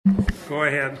Go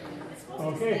ahead.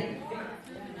 Okay.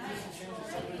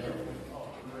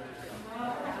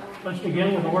 Let's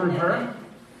begin with a word of prayer.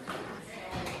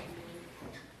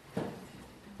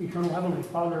 Eternal Heavenly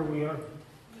Father, we are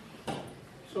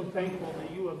so thankful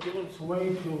that you have given us a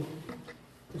way to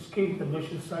escape the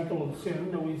vicious cycle of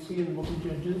sin that we see in the book of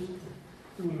Judges.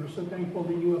 And we are so thankful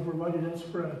that you have provided us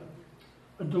for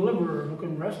a deliverer who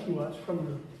can rescue us from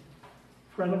the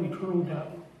threat of eternal death.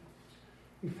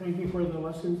 We thank you for the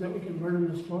lessons that we can learn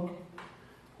in this book.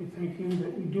 We thank you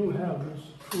that we do have this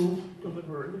true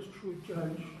deliverer, this true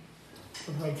judge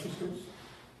of righteousness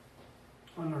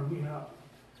on our behalf.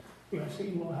 We ask that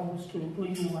you will help us to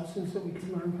glean the lessons that we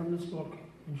can learn from this book.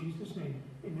 In Jesus' name,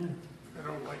 amen. I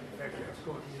don't like the fact that it's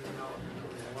going in and out.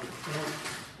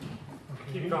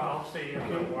 Okay. I'll stay in for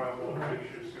a Okay. while. We'll All right.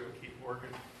 make sure to keep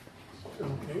working.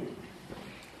 Okay.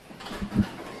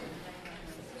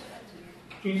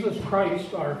 Jesus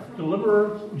Christ, our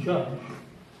deliverer, judge.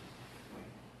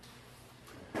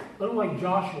 Unlike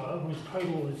Joshua, whose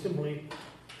title is simply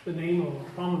the name of a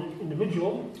prominent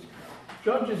individual,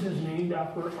 Judges is named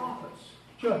after an office,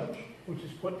 judge, which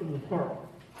is put in the plural.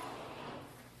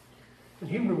 In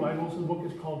Hebrew Bibles, the book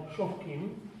is called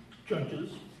Shoftim,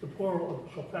 judges, the plural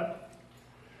of Shofet.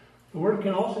 The word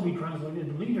can also be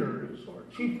translated leaders, or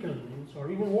chieftains,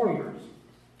 or even warriors.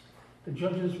 The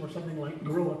judges were something like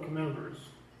guerrilla commanders.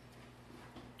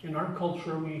 In our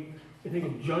culture, we think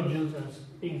of judges as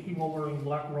being people wearing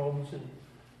black robes and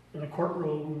in a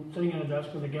courtroom, sitting at a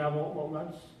desk with a gavel.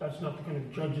 Well, that's not the kind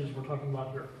of judges we're talking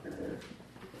about here.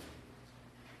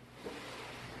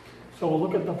 So we'll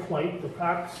look at the flight, the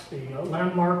facts, the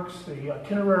landmarks, the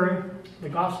itinerary, the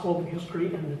gospel, the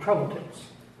history, and the travel tips.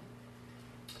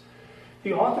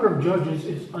 The author of Judges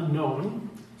is unknown.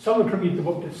 Some attribute the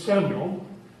book to Samuel,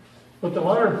 but the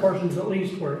latter portions at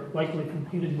least were likely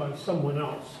completed by someone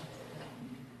else.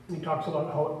 He talks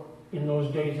about how in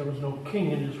those days there was no king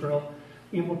in Israel.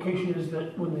 The implication is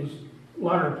that when these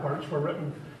latter parts were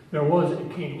written, there was a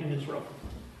king in Israel.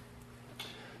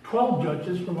 12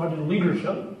 judges provided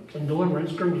leadership and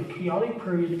deliverance during a chaotic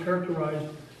period characterized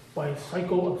by a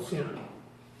cycle of sin.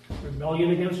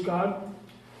 Rebellion against God,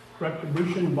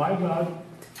 retribution by God,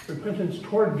 repentance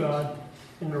toward God,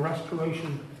 and the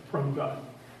restoration from God.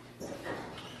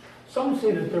 Some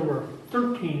say that there were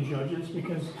 13 judges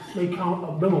because they count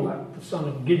Abimelech, the son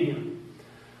of Gideon.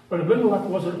 But Abimelech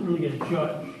wasn't really a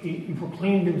judge. He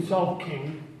proclaimed himself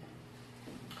king,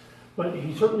 but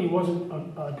he certainly wasn't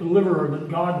a deliverer that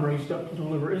God raised up to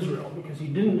deliver Israel, because he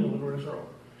didn't deliver Israel.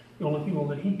 The only people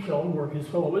that he killed were his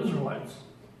fellow Israelites.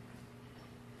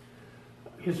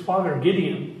 His father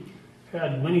Gideon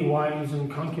had many wives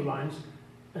and concubines,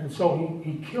 and so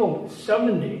he killed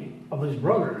 70 of his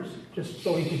brothers just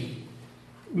so he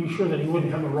could be sure that he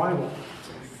wouldn't have a rival.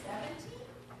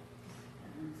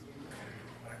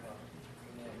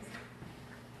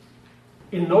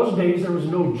 In those days, there was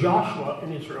no Joshua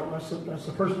in Israel. That's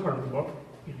the first part of the book,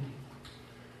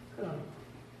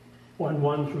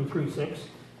 1:1 through 3:6.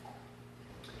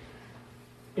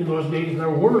 In those days, there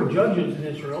were judges in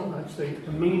Israel. That's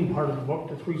the main part of the book,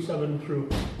 the 3:7 through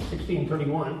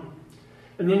 16:31.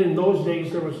 And then in those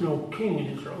days, there was no king in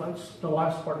Israel. That's the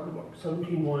last part of the book,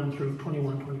 17:1 through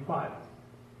 21:25.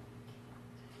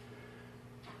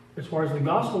 As far as the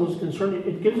gospel is concerned,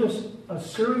 it gives us a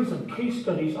series of case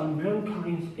studies on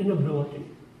mankind's inability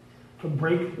to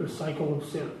break the cycle of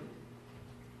sin.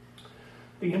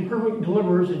 The imperfect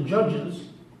deliverers and judges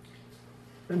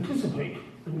anticipate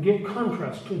and give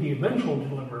contrast to the eventual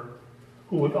deliverer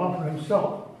who would offer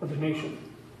himself for the nation.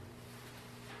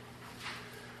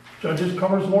 Judges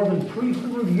covers more than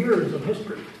 300 years of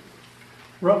history,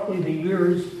 roughly the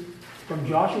years from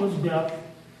Joshua's death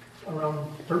around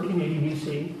 1380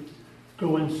 BC to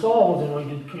when Saul was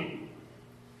anointed king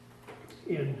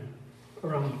in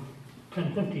around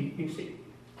 1050 BC.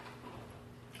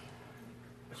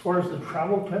 As far as the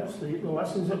travel tips, the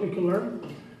lessons that we can learn,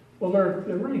 well, there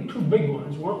are really two big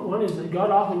ones. One is that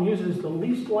God often uses the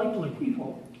least likely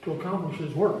people to accomplish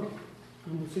his work.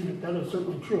 And we'll see that is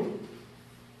certainly true.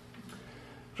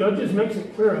 Judges makes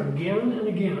it clear again and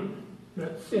again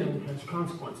that sin has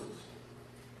consequences,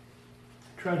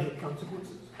 tragic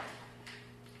consequences.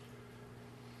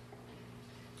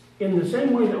 In the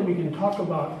same way that we can talk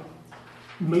about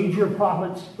major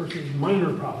prophets versus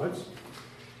minor prophets,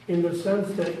 in the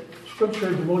sense that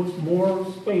Scripture devotes more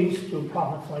space to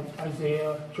prophets like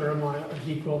Isaiah, Jeremiah,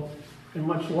 Ezekiel, and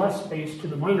much less space to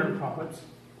the minor prophets,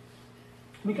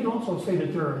 we can also say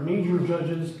that there are major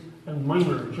judges and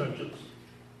minor judges.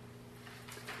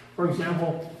 For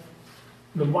example,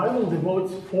 the Bible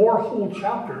devotes 4 whole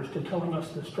chapters to telling us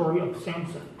the story of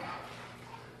Samson.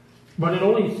 But it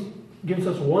only gives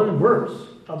us one verse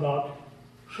about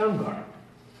Shamgar.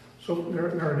 So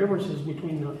there are differences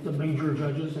between the major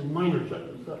judges and minor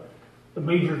judges. The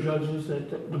major judges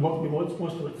that the book devotes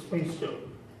most of its space to.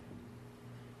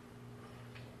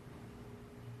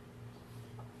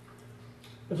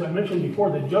 As I mentioned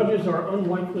before, the judges are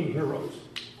unlikely heroes.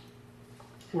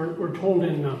 We're told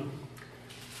in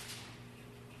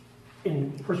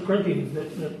 1 Corinthians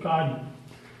that God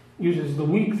uses the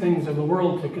weak things of the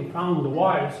world to confound the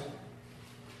wise.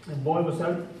 And boy, was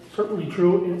that certainly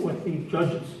true with the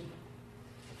judges.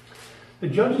 The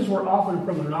judges were often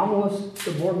from an anomalous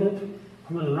subordinate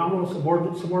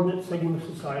segment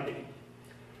of society.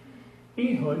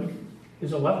 Ehud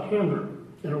is a left-hander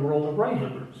in a world of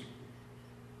right-handers.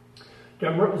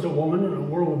 Deborah is a woman in a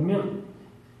world of men.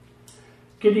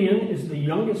 Gideon is the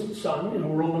youngest son in a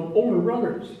world of older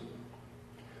brothers.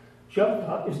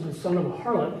 Jephthah is the son of a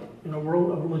harlot in a world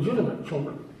of legitimate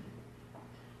children.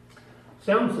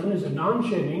 Samson is a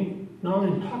non-shaving,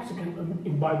 non-intoxicant,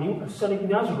 imbibing, ascetic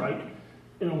Nazarite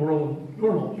in a world of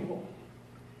normal people.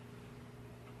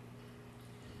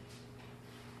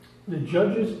 The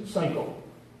Judges cycle.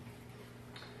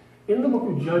 In the book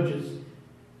of Judges,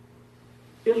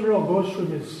 Israel goes through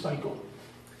this cycle,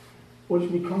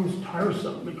 which becomes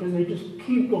tiresome because they just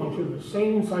keep going through the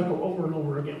same cycle over and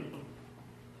over again.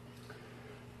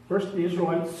 First, the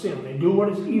Israelites sin. They do what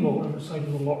is evil in the sight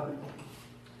of the Lord.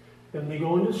 Then they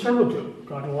go into servitude.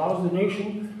 God allows the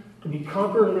nation to be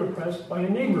conquered and oppressed by a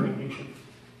neighboring nation.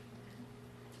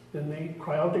 Then they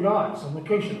cry out to God,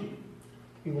 supplication.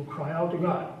 People cry out to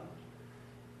God.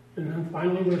 And then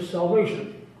finally there's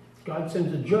salvation. God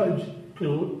sends a judge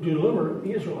to deliver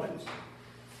the Israelites.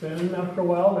 Then after a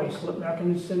while they slip back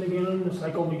into sin again and the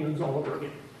cycle begins all over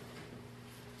again.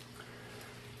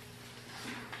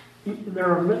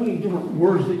 There are many different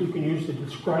words that you can use to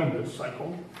describe this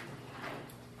cycle.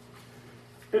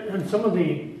 And some of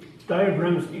the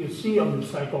diagrams that you see of the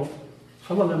cycle,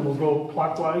 some of them will go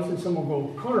clockwise and some will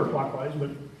go counterclockwise, but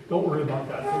don't worry about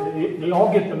that. They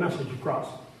all get the message across.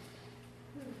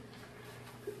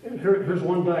 And here's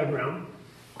one diagram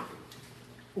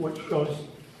which shows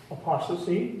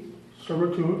apostasy,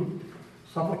 servitude,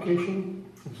 supplication,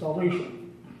 and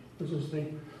salvation. This is the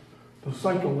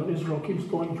cycle that Israel keeps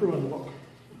going through in the book.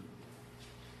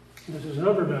 And this is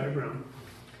another diagram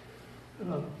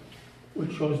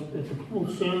which shows that the people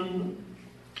sinned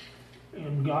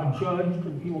and God judged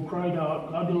and people cried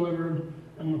out, God delivered,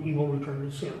 and the people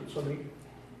returned to sin. So they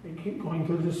keep going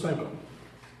through this cycle.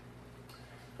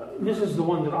 This is the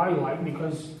one that I like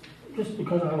because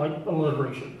I like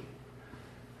alliteration.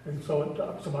 And so it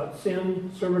talks about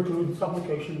sin, servitude,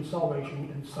 supplication, salvation,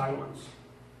 and silence.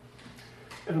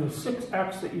 And the 6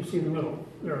 acts that you see in the middle,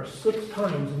 there are 6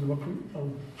 times in the book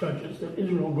of Judges that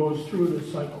Israel goes through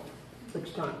this cycle. 6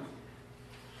 times.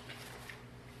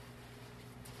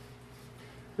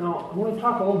 Now, I want to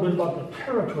talk a little bit about the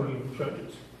territory of the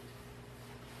judges.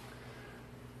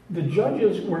 The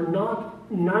judges were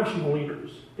not national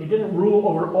leaders. They didn't rule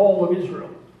over all of Israel.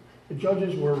 The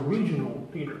judges were regional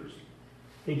leaders.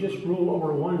 They just ruled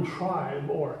over one tribe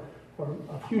or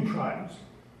a few tribes.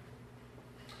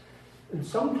 And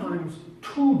sometimes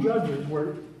 2 judges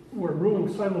were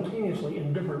ruling simultaneously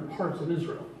in different parts of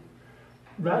Israel.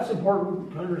 That's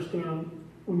important to understand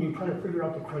when you try to figure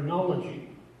out the chronology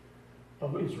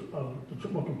of the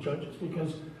book of Judges,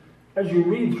 because as you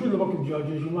read through the book of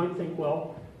Judges, you might think,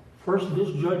 well, first this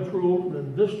judge ruled,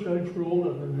 then this judge ruled,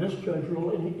 and then this judge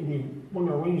ruled, and you want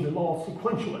to arrange them all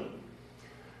sequentially.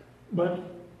 But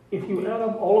if you add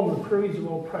up all of the periods of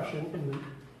oppression and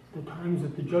the times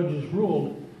that the judges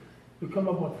ruled, you come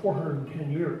up with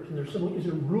 410 years, and there simply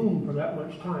isn't room for that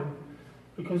much time,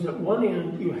 because at one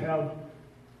end you have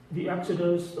the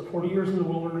Exodus, the 40 years in the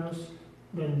wilderness,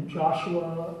 then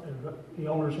Joshua and the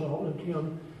elders who outlived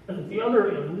him, and at the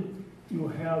other end you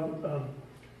have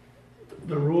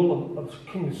the rule of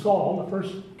King Saul, the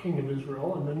first king of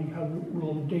Israel, and then you have the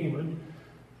rule of David,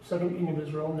 second king of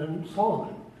Israel, and then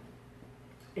Solomon.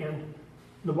 And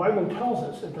the Bible tells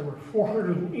us that there were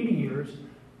 480 years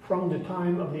from the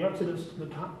time of the Exodus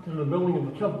to the building of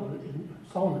the temple in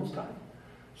Solomon's time.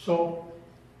 So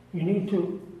you need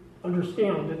to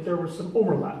understand that there was some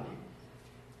overlap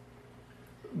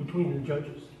between the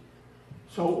judges.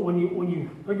 So when you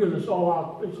figure this all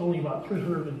out, it's only about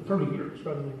 330 years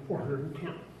rather than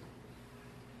 410.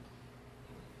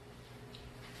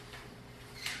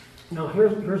 Now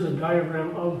here's a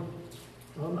diagram of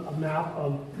a map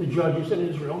of the judges in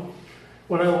Israel.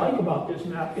 What I like about this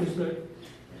map is that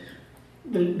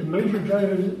the major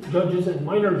judges and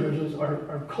minor judges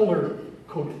are color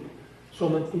coded, so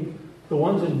that the The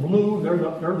ones in blue, they're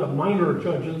the minor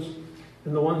judges,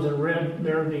 and the ones in red,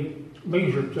 they're the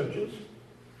major judges.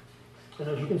 And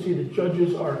as you can see, the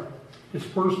judges are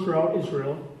dispersed throughout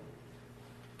Israel.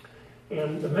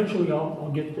 And eventually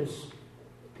I'll get these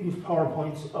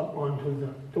PowerPoints up onto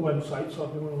the website, so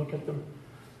if you want to look at them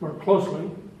more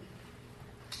closely.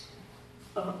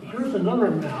 Here's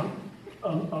another map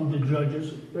of the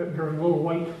judges. There are little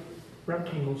white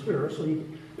rectangles here, so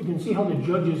you can see how the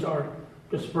judges are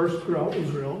dispersed throughout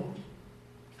Israel.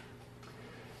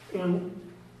 And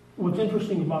what's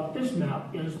interesting about this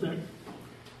map is that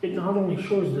it not only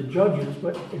shows the judges,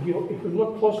 but if you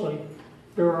look closely,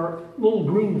 there are little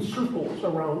green circles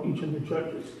around each of the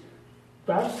judges.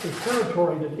 That's the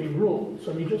territory that they rule.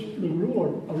 So they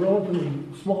rule a relatively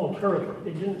small territory.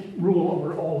 They didn't rule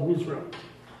over all of Israel.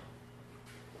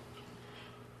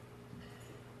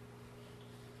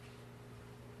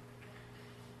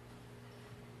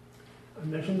 I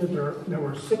mentioned that there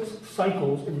were 6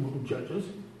 cycles in the book of Judges.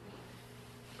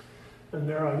 And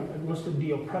there I listed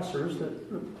the oppressors,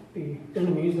 the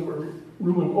enemies that were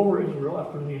ruling over Israel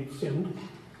after they had sinned.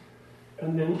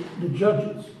 And then the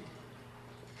judges.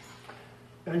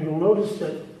 And you'll notice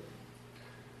that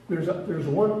there's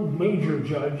one major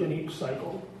judge in each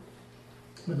cycle,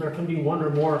 but there can be one or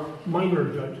more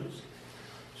minor judges.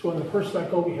 So in the first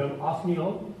cycle we have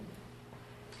Othniel.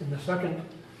 In the second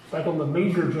cycle the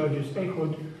major judge is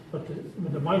Ehud, but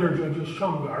the minor judge is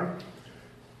Shamgar.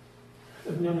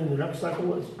 And then in the next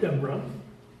cycle is Deborah.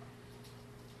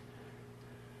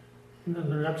 And then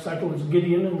the next cycle is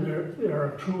Gideon, and there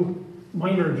are 2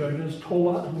 minor judges,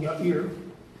 Tola and Yair.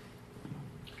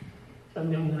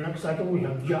 And then in the next cycle we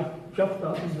have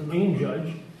Jephthah as the main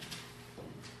judge,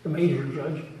 the major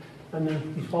judge. And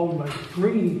then he's followed by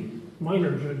 3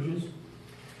 minor judges,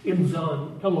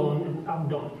 Ibzan, Elon, and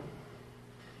Abdon.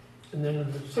 And then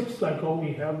in the 6th cycle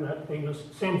we have that famous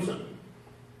Samson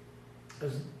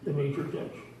as the major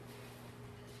judge.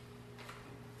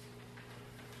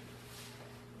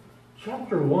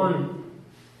 Chapter 1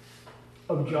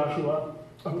 of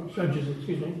Judges,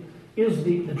 is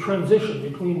the transition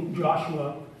between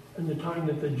Joshua and the time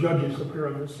that the judges appear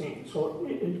on the scene. So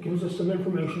it gives us some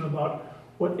information about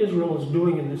what Israel is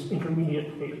doing in this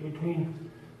intermediate phase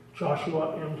between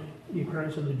Joshua and the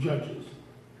appearance of the judges.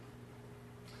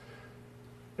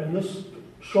 And this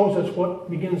shows us what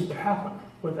begins to happen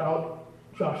without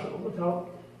Joshua, without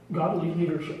godly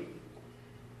leadership.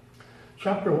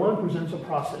 Chapter 1 presents a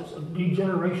process of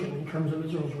degeneration in terms of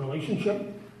Israel's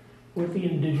relationship with the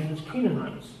indigenous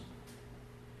Canaanites.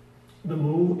 The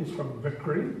move is from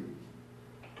victory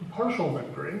to partial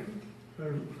victory.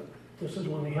 This is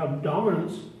when they have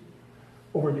dominance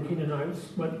over the Canaanites,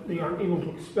 but they aren't able to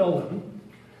expel them,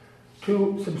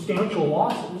 to substantial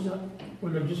losses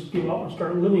when they just give up and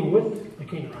start living with the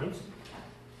Canaanites,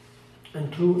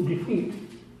 and to defeat.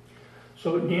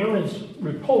 So Dan is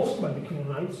repulsed by the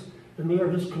Canaanites, and they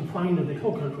are just confined to the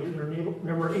hill country. They're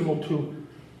never able to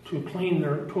claim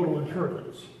their total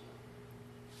inheritance.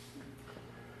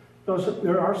 Now, so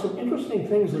there are some interesting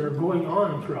things that are going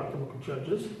on throughout the book of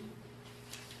Judges.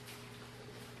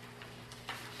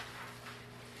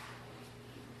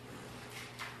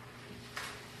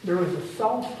 There is a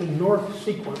south to north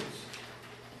sequence.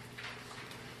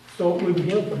 So we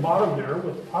begin at the bottom there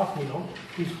with Othniel.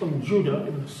 He's from Judah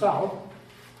in the south.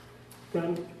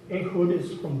 Then Ehud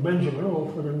is from Benjamin, a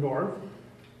little further north.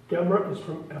 Deborah is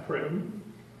from Ephraim.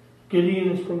 Gideon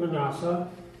is from Manasseh.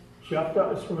 Jephthah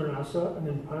is from Manasseh. And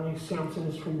then finally Samson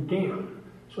is from Dan.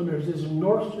 So there's this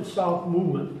north to south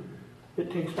movement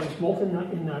that takes place both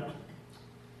in that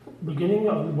beginning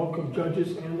of the book of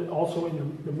Judges and also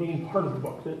in the main part of the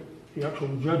book, the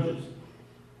actual Judges.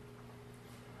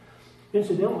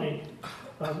 Incidentally,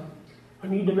 I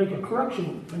need to make a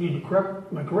correction. I need to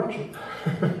correct my correction.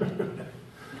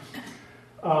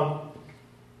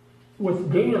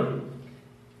 With Dan,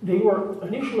 they were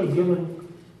initially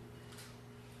given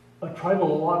a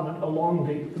tribal allotment along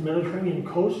the Mediterranean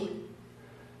coast,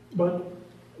 but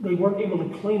they weren't able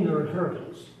to claim their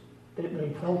inheritance.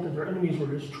 They felt that their enemies were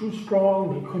just too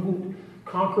strong, they couldn't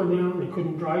conquer them, they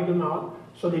couldn't drive them out,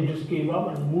 so they just gave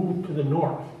up and moved to the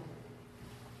north.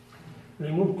 And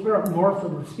they moved clear up north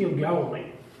of the Sea of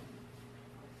Galilee.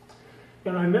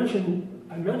 And I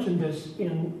mentioned this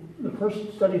in the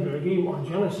first study that I gave on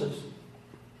Genesis.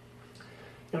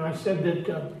 And I said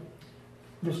that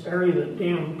this area that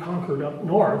Dan conquered up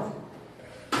north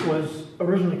was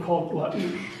originally called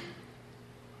Laish.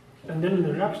 And then in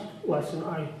the next lesson,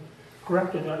 I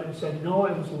corrected that and said, no,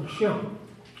 it was Lashem.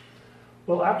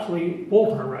 Well, actually,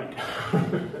 both are right.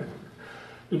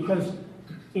 Because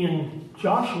in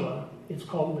Joshua, it's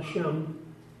called Lashem,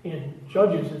 In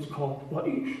Judges, it's called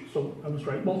Laish, so I was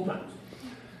right both times.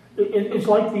 It's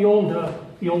like the old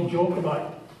joke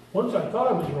about, once I thought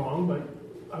I was wrong, but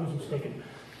I was mistaken.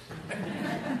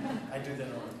 I do that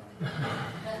all the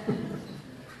time.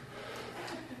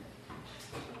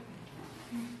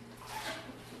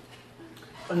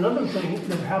 Another thing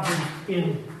that happens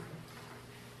in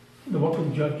the book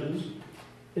of Judges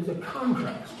is a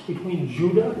contrast between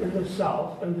Judah in the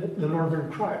south and the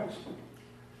northern tribes.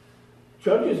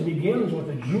 Judges begins with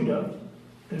a Judah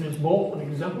that is both an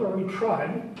exemplary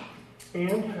tribe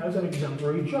and has an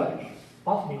exemplary judge,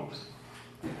 Othniel.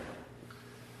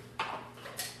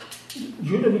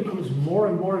 Judah becomes more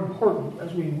and more important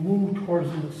as we move towards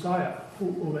the Messiah,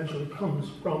 who eventually comes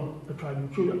from the tribe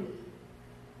of Judah.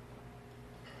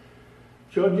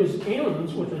 Judges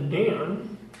ends with a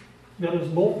Dan that is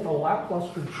both a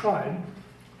lackluster tribe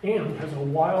and has a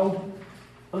wild,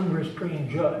 unrestrained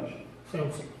judge,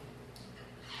 Samson.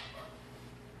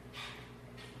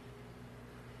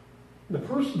 The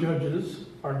first judges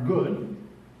are good,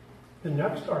 the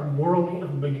next are morally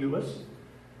ambiguous,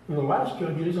 and the last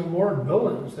judges are more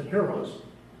villains than heroes.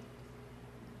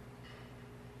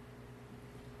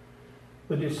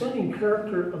 The descending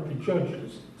character of the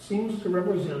judges seems to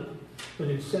represent the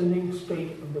descending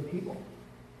state of the people.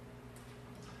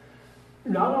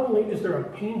 Not only is there a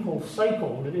painful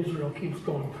cycle that Israel keeps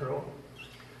going through,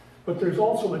 but there's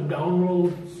also a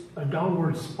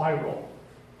downward spiral.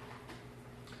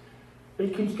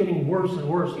 It keeps getting worse and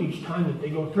worse each time that they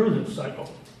go through this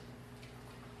cycle.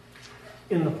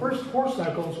 In the first 4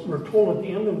 cycles, we're told at the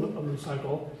end of the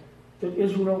cycle that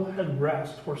Israel had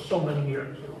rest for so many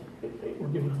years. They were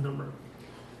given a number.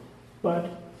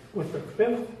 But with the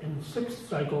 5th and 6th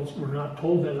cycles, we're not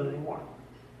told that anymore.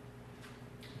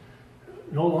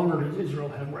 No longer does Israel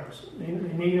have rest. They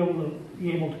may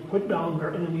be able to put down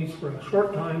their enemies for a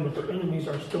short time, but their enemies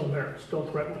are still there, still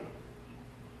threatening.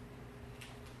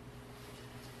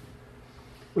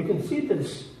 We can see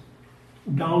this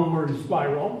downward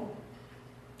spiral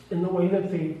in the way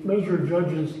that the major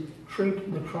judges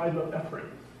treat the tribe of Ephraim.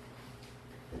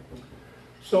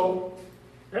 So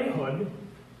Ehud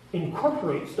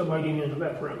incorporates the mighty men of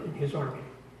Ephraim in his army.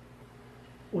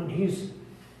 When he's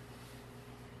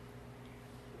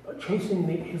chasing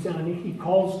his enemy, he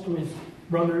calls to his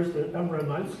brothers, the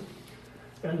Ephraimites,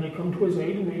 and they come to his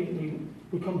aid and they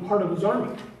become part of his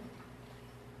army.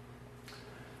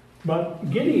 But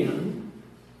Gideon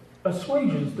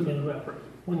assuages the men of Ephraim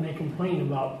when they complain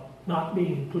about not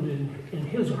being included in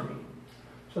his army.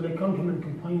 So they come to him and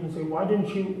complain and say, why didn't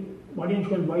you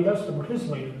invite us to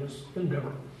participate in this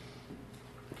endeavor?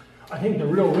 I think the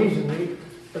real reason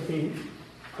that they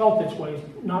felt this way is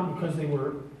not because they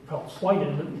felt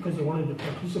slighted, but because they wanted to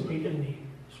participate in the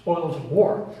spoils of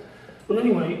war. But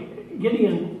anyway,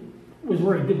 Gideon was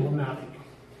very diplomatic.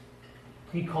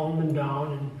 He calmed them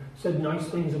down and said nice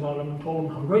things about them and told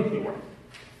them how great they were.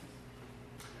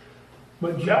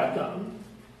 But Jephthah,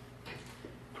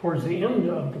 towards the end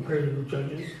of the period of the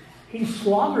Judges, he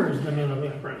slaughters the men of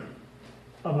Ephraim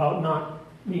about not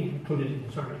being included in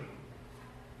his army.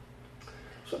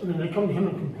 So then they come to him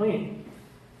and complain,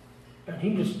 and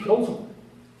he just kills them.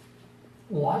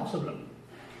 Lots of them.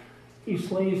 He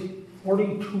slays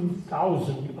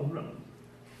 42,000 of them.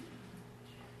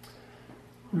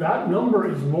 That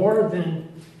number is more than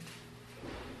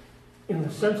in the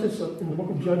census in the book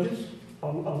of Judges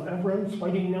of Ephraim's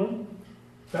fighting them.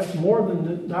 That's more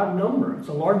than that number. It's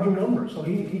a larger number. So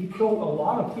he killed a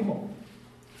lot of people.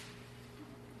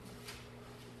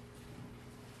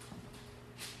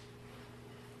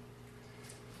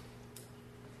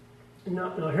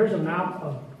 Now here's a map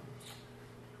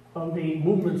of the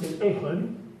movements in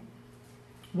Ehud.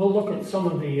 We'll look at some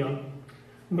of the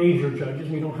major judges.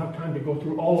 We don't have time to go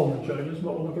through all of the judges,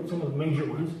 but we'll look at some of the major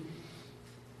ones.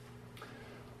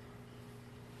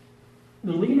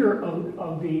 The leader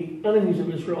of the enemies of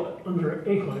Israel under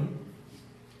Ehud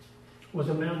was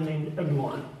a man named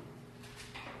Eglon.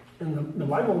 And the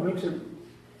Bible makes it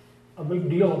a big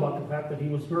deal about the fact that he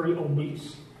was very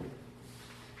obese.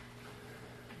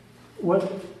 What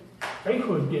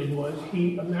Ehud did was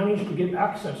he managed to get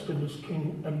access to this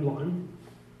king Eglon,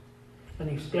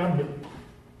 and he stabbed him.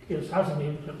 He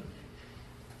assassinated him.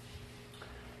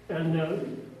 And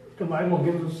the Bible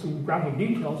gives us some graphic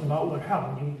details about what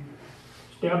happened.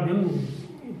 He stabbed him.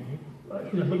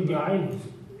 He's a big guy, and he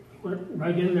went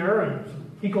right in there, and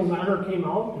some fecal matter came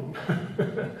out,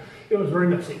 and it was very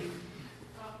messy.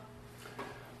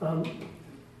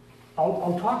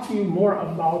 I'll talk to you more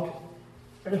about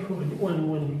Ehud when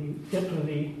we get to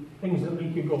the things that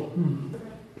make you go,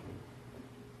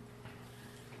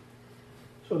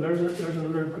 So there's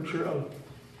another picture of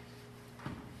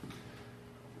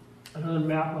another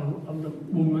map of the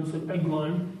movements of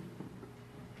Eglon.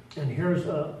 And here's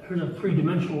a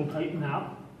three-dimensional type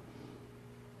map.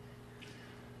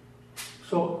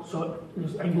 So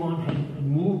this Eglon had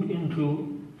moved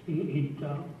into, he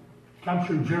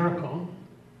captured Jericho.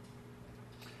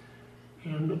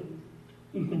 And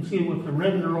you can see with the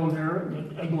red arrow there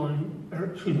that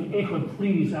Ehud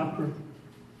flees after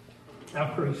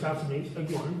he assassinates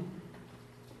Eglon.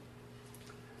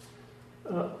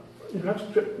 The next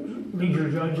major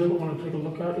judge that we want to take a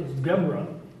look at is Deborah.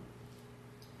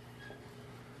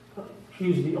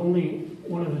 She's the only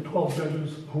one of the 12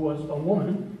 judges who was a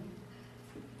woman.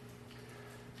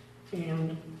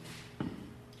 And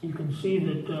you can see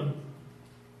that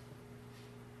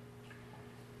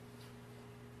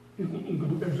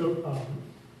there's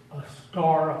a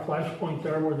star, a flashpoint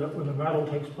there where the battle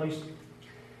takes place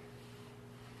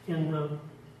in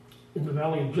the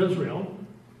valley of Jezreel.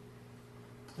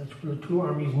 That's where the two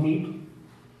armies meet.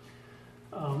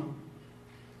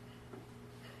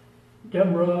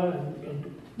 Deborah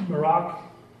and Barak,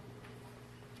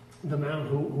 the man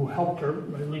who helped her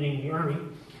by leading the army,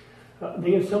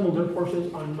 they assembled their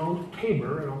forces on Mount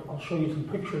Tabor, and I'll show you some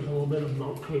pictures a little bit of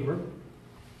Mount Tabor.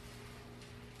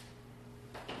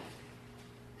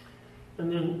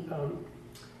 And then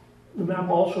the map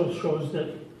also shows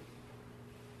that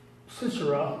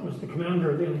Sisera was the commander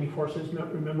of the enemy forces.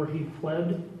 Remember, he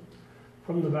fled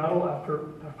from the battle after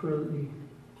the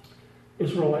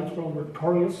Israelites were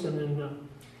victorious, and then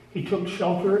he took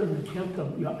shelter in the tent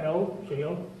of Jael.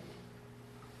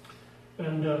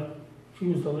 And she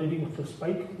was the lady with the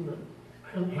spike,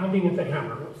 handing with the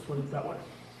hammer, let's put it that way.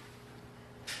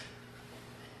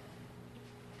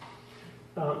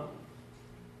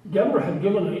 Deborah had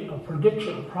given a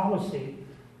prediction, a prophecy,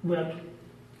 that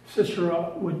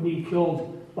Sisera would be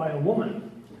killed by a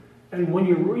woman. And when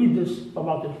you read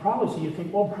about this prophecy, you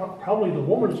think, well, probably the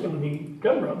woman is going to be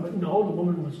Deborah. But no, the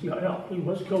woman was Jael. He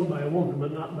was killed by a woman,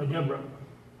 but not by Deborah.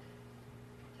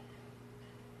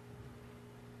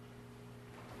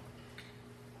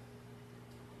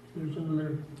 There's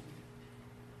another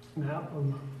map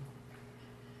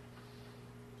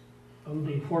of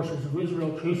the forces of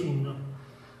Israel chasing the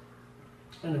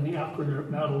enemy after their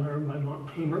battle there by Mount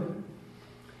Tabor.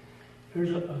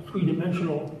 Here's a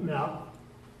three-dimensional map.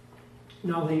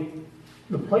 Now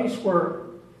the place where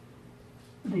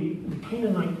the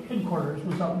Canaanite headquarters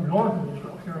was up north of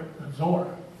Israel, here at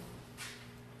Zor.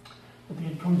 But they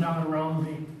had come down around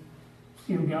the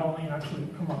Sea of Galilee and actually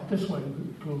come up this way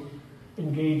to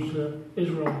engage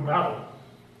Israel in battle.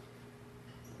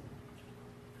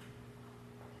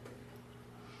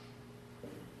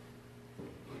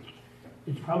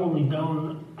 It's probably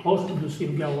down close to the Sea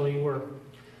of Galilee where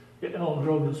El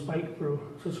drove the spike through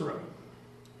Sisera.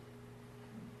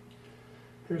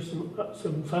 Here's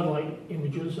some satellite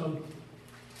images of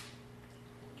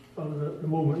the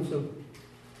movements of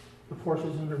the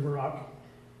forces under Barak.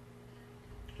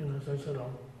 And as I said,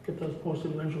 I'll get those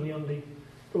posted eventually on the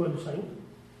website.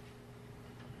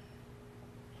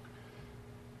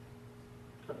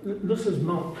 This is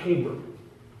Mount Tabor.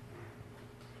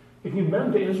 If you've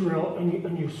been to Israel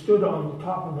and you stood on the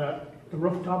top of the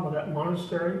rooftop of that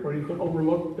monastery where you could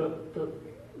overlook the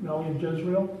valley of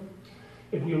Jezreel,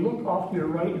 if you look off to your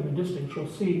right in the distance, you'll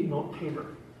see Mount Tabor.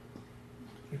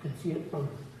 You can see it from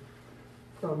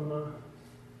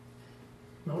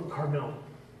Mount Carmel.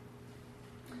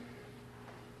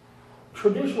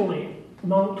 Traditionally,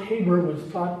 Mount Tabor was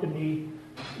thought to be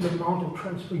the Mount of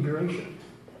Transfiguration.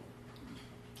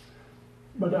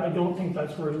 But I don't think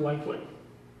that's very likely.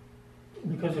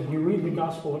 Because if you read the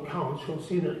gospel accounts, you'll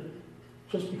see that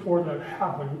just before that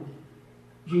happened,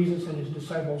 Jesus and his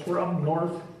disciples were up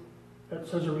north at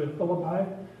Caesarea Philippi.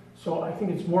 So I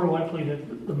think it's more likely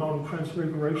that the Mount of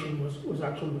Transfiguration was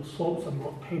actually the slopes of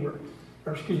Mount Tabor,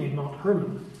 or excuse me, Mount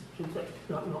Hermon, I should say,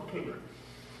 not Mount Tabor.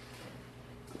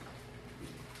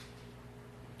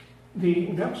 The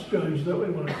next judge that we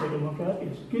want to take a look at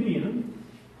is Gideon.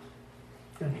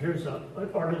 And here's an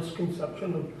artist's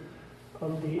conception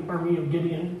of the army of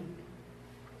Gideon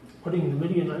putting the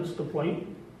Midianites to flight.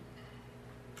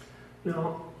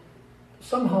 Now,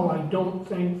 somehow I don't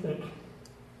think that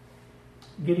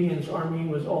Gideon's army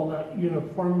was all that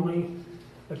uniformly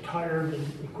attired and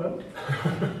equipped.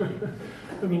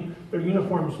 I mean, their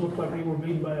uniforms looked like they were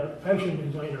made by a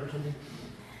fashion designer or something.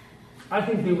 I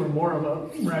think they were more of a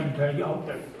ragtag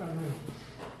outfit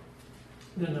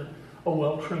than a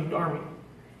well-trained army.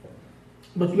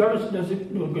 But the artist does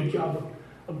do a good job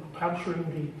of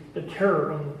capturing the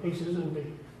terror on the faces of the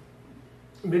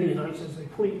Midianites as they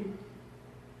flee.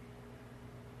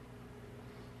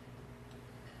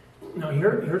 Now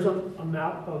here's a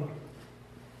map of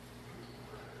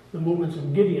the movements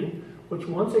of Gideon, which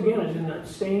once again is in that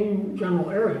same general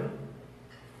area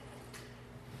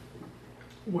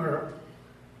where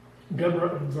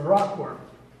Deborah and Barak were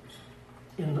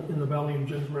in the valley of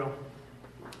Jezreel.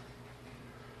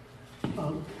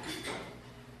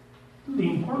 The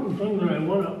important thing that I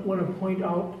want to point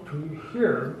out to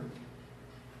here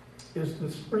is the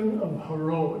spring of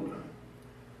Harod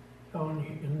down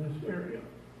in this area.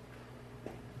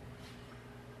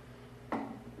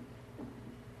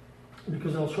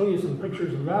 Because I'll show you some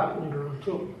pictures of that later on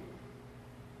too.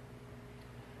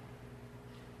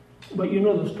 But you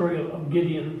know the story of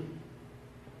Gideon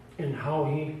and how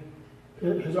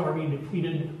his army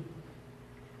defeated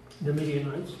the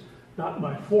Midianites, not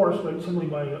by force, but simply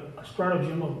by a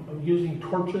stratagem of using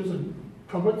torches and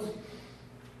trumpets.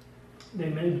 They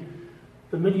made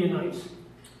the Midianites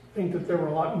think that there were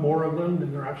a lot more of them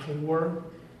than there actually were.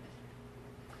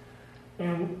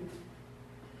 And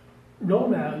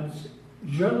nomads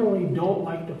generally don't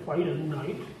like to fight at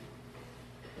night.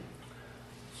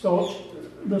 So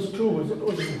this too was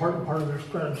an important part of their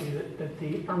strategy, that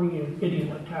the army of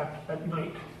Gideon attacked at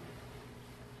night.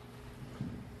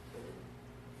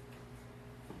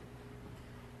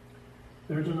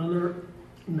 There's another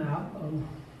map of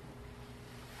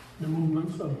the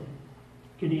movements of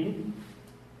Gideon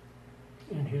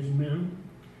and his men.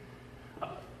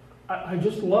 I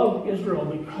just love Israel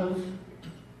because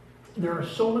there are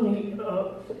so many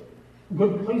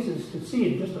good places to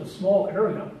see in just a small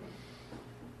area.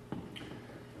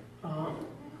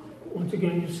 Once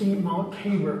again, you see Mount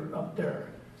Tabor up there,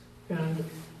 and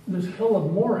this hill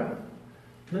of Moab.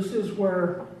 This is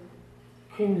where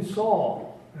King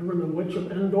Saul, remember the witch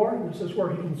of Endor? This is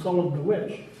where he consulted the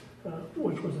witch,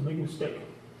 which was a big mistake.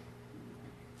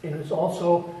 And it's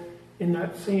also in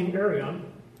that same area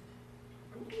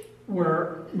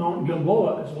where Mount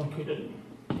Gilboa is located.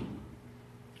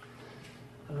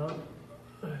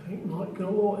 I think Mount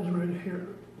Gilboa is right here.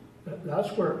 That's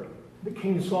where the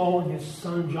King Saul and his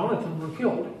son Jonathan were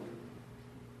killed.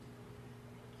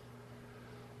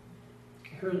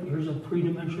 Here's a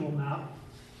three-dimensional map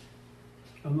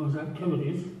of those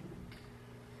activities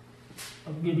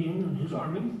of Gideon and his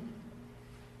army.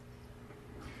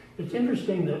 It's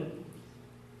interesting that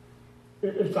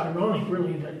it's ironic,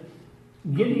 really, that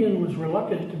Gideon was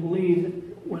reluctant to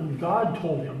believe when God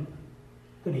told him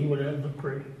that he would have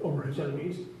victory over his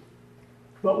enemies.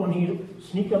 But when he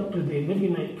sneaked up to the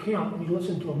Midianite camp and he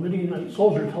listened to a Midianite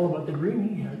soldier tell about the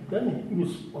dream he had, then he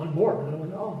was on board. And I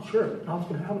went, oh, sure, now it's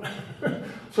going to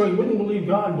happen. So he wouldn't believe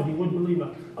God, but he would believe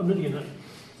a Midianite.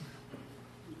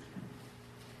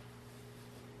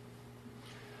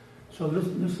 So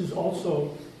this is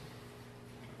also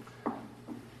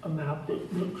a map that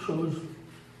shows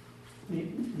the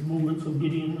movements of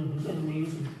Gideon and his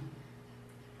enemies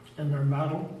and their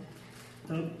battle.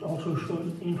 And it also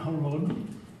shows in Harod,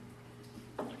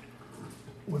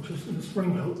 which is the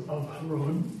spring of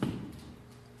Harod.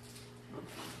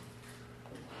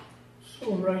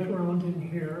 So right around in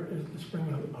here is the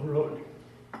spring of Harod.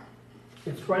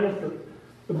 It's right at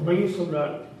the base of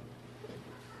that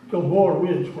Gilboa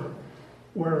Ridge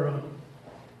where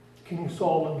King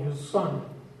Saul and his son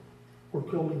were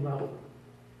killed in battle.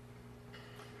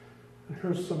 And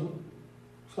here's some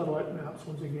satellite maps,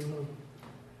 once again, of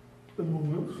the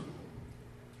movements.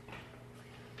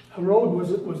 Harod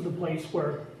was the place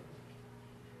where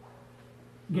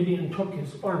Gideon took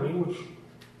his army,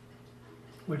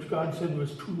 which God said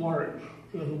was too large.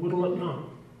 He had to whittle it down.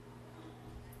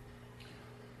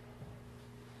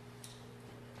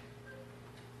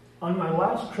 On my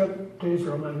last trip to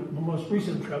Israel, my most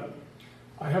recent trip,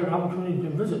 I had an opportunity to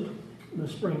visit the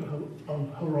spring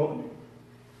of Harod.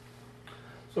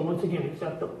 So once again, it's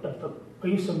at the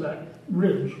base of that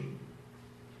ridge,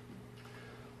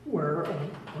 where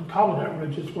on top of that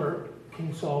ridge is where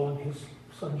King Saul and his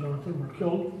son Jonathan were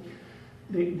killed.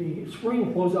 The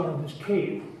spring flows out of this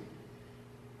cave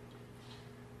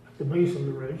at the base of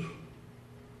the ridge.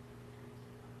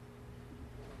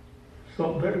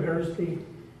 So there's the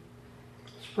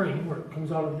spring where it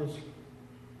comes out of this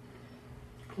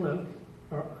cliff,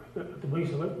 or at the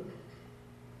base of it.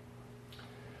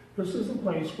 This is the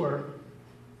place where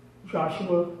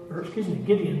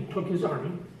Gideon took his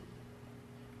army.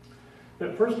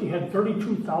 At first he had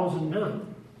 32,000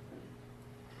 men,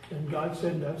 and God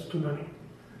said that's too many.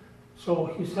 So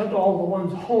he sent all the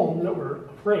ones home that were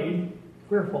afraid,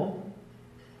 fearful,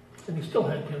 and he still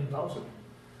had 10,000.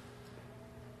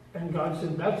 And God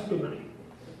said that's too many.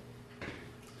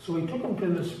 So he took them to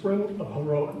the spring of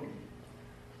Harod,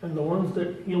 and the ones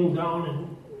that healed down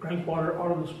and drank water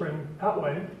out of the spring that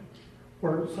way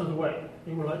were sent away.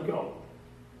 They were let go.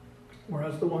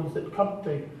 Whereas the ones that cupped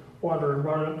the water and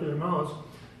brought it up to their mouths,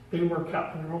 they were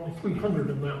kept, and there were only 300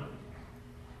 of them.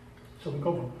 So we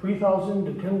go from 3,000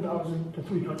 to 10,000 to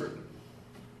 300.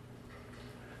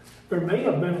 There may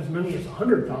have been as many as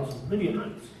 100,000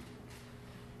 Midianites.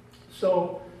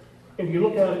 So if you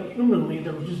look at it humanly,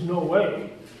 there was just no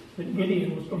way that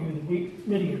Gideon was going to beat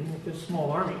Midian with this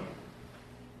small army.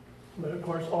 But of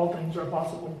course, all things are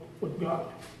possible with God.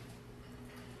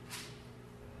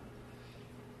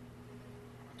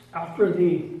 After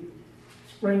the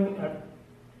spring at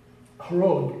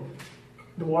Harod,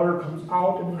 the water comes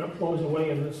out and then it flows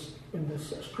away in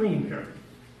this stream here.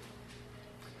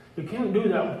 You can't do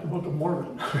that with the Book of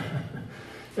Mormon.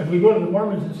 If we go to the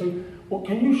Mormons and say, well,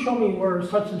 can you show me where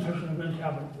such and such an event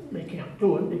happened? They can't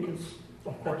do it because,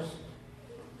 of course,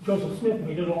 Joseph Smith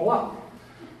made it all up.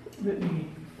 The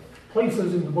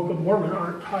places in the Book of Mormon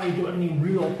aren't tied to any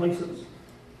real places.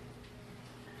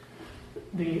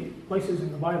 The places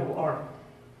in the Bible are.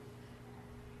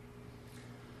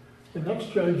 The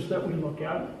next judge that we look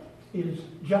at is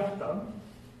Jephthah.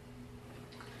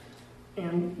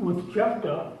 And with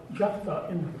Jephthah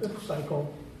in the 5th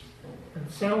cycle and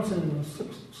Samson in the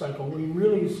 6th cycle, we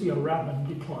really see a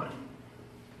rapid decline.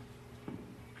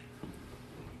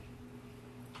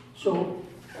 So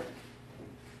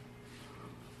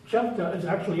Jephthah is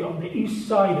actually on the east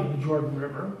side of the Jordan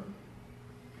River,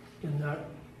 in that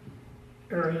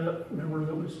area, remember,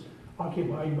 that was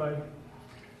occupied by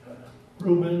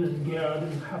Reuben and Gad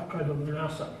and half tribe of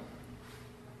Manasseh.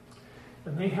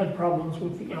 And they had problems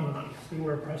with the Ammonites. They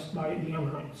were oppressed by the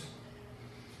Ammonites.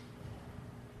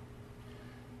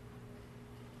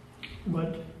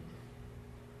 But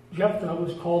Jephthah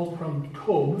was called from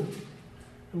Tob,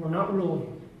 and we're not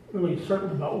really certain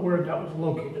about where that was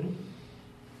located.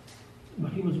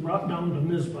 But he was brought down to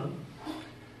Mizpah,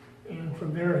 and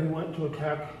from there he went to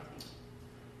attack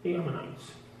the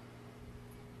Ammonites.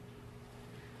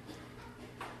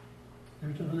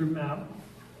 There's another map.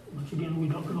 Once again, we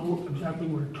don't know exactly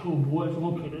where Tob was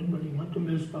located, but he went to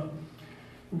Mizpah,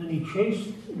 and then he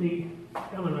chased the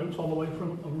Ammonites all the way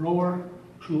from Aroer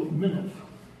to Minnith.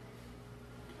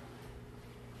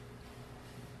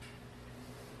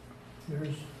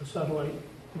 There's a satellite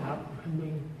map of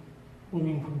him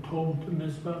moving from Tob to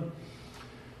Mizpah,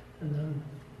 and then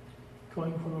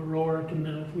going from Aroer to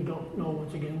Minnith. We don't know,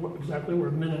 once again, exactly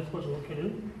where Minnith was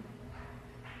located.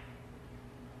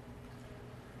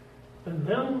 And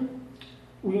then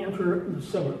we enter the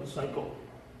 7th cycle.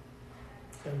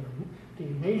 And the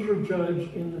major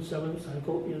judge in the 7th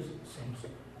cycle is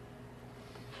Samson.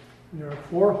 And there are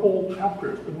 4 whole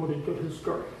chapters devoted to his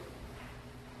story.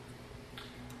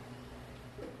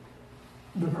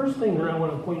 The first thing that I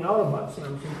want to point out about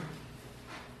Samson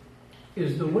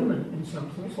is the women in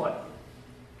Samson's life.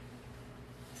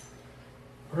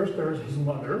 First, there is his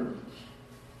mother.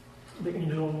 The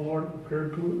angel of the Lord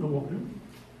appeared to the woman.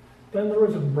 Then there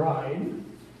was a bride.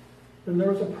 Then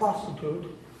there was a prostitute.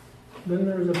 Then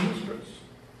there was a mistress.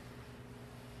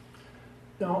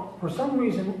 Now, for some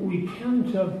reason, we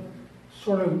tend to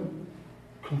sort of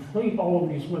conflate all of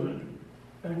these women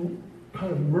and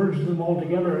kind of merge them all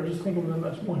together and just think of them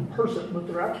as one person, but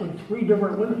they're actually 3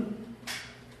 different women.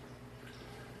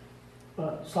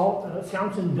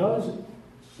 Samson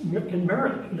can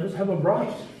marry. He does have a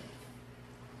bride.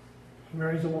 He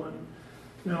marries a woman.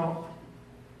 Now,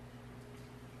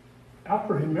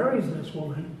 after he marries this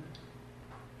woman,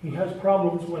 he has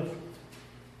problems with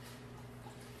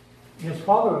his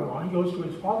father-in-law. He goes to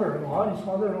his father-in-law, and his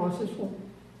father-in-law says, well,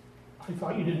 I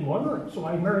thought you didn't want her, so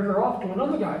I married her off to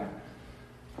another guy.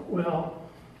 Well,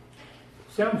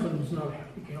 Samson is not a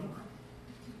happy camper.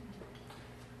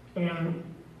 And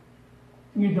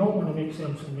you don't want to make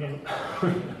Samson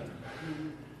happy.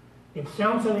 If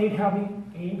Samson ain't happy,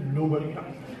 ain't nobody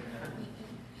happy.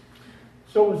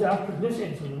 So it was after this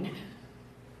incident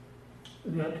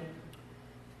that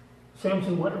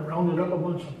Samson went and rounded up a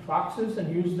bunch of foxes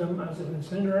and used them as an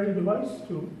incendiary device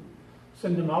to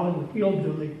send them out in the field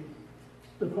to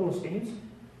the Philistines.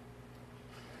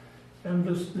 And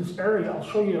this area, I'll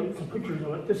show you some pictures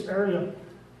of it, this area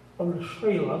of the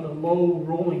Shelah, the low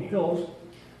rolling hills,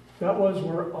 that was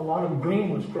where a lot of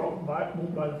grain was grown by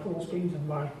the Philistines and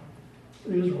by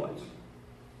the Israelites.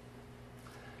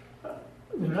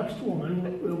 The next woman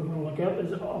that we're going to look at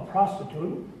is a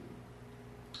prostitute.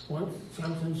 Once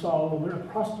Samson saw a woman, a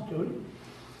prostitute.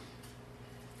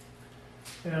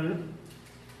 And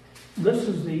this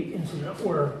is the incident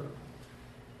where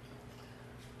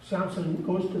Samson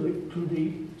goes to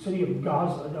the city of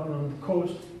Gaza down on the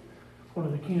coast, one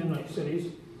of the Canaanite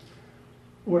cities,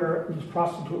 where this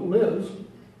prostitute lives.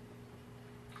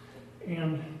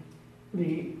 And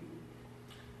the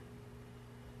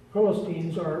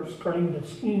Philistines are starting to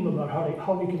scheme about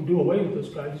how we can do away with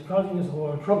this guy. He's causing us a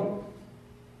lot of trouble.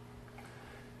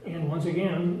 And once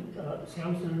again,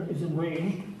 Samson is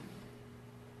enraged,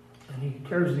 and he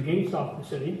tears the gates off the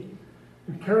city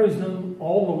and carries them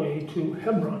all the way to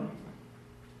Hebron.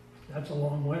 That's a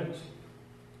long ways.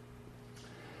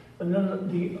 And then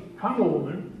the final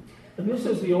woman, and this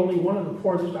is the only one of the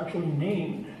four that's actually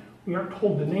named. We aren't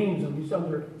told the names of these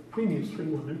other previous three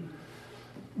women,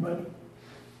 but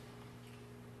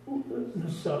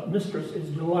this mistress is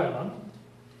Delilah.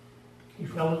 He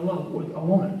fell in love with a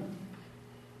woman.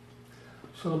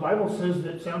 So the Bible says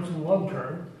that Samson loved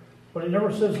her, but it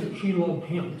never says that she loved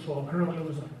him. So apparently it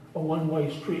was a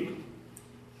one-way street.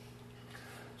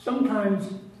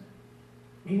 Sometimes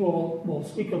people will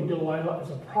speak of Delilah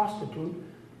as a prostitute,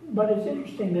 but it's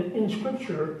interesting that in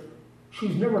Scripture,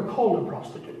 she's never called a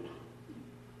prostitute.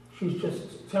 She's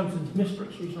just Samson's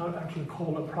mistress. She's not actually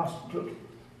called a prostitute.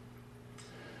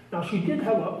 Now, she did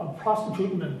have a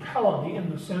prostitute mentality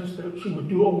in the sense that she would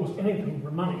do almost anything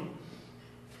for money,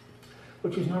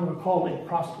 but she's never called a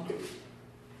prostitute.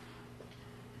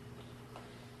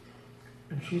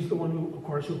 And she's the one who, of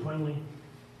course, who finally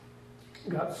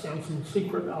got Samson's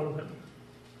secret out of him.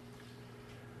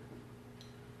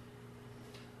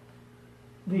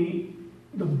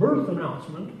 The birth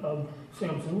announcement of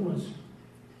Samson was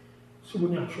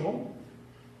supernatural,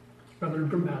 rather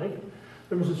dramatic.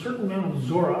 There was a certain man of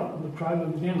Zorah, of the tribe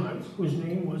of Danites, whose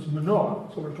name was Manoah,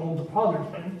 so we're told the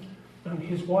father's name, and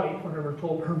his wife, we're never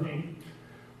told her name,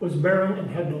 was barren and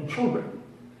had no children.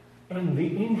 And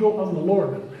the angel of the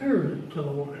Lord appeared to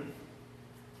the woman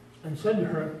and said to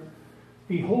her,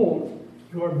 "Behold,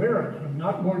 you are barren and have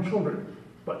not borne children,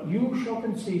 but you shall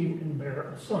conceive and bear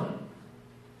a son."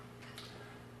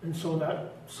 And so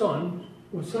that son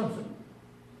was Samson.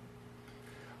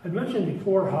 I mentioned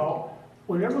before how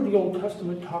whenever the Old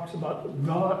Testament talks about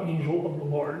the angel of the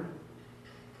Lord,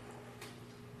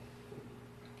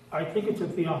 I think it's a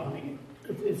theophany.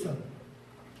 It's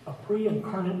a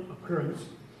pre-incarnate appearance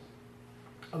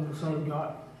of the Son of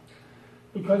God.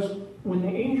 Because when the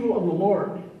angel of the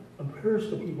Lord appears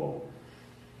to people,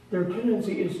 their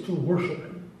tendency is to worship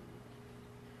him.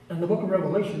 And the book of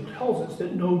Revelation tells us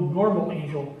that no normal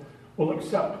angel will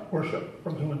accept worship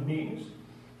from human beings.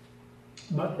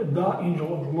 But the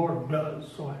angel of the Lord does.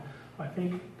 So I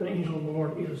think the angel of the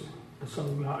Lord is the Son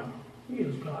of God. He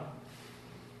is God.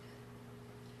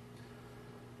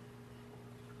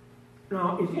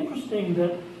 Now, it's interesting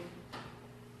that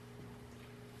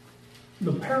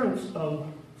the parents of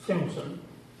Samson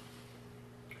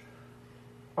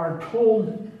are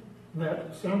told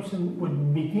that Samson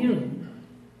would begin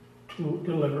to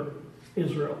deliver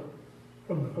Israel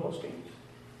from the Philistines.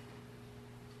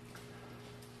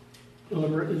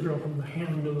 Deliver Israel from the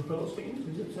hand of the Philistines,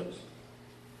 as it says.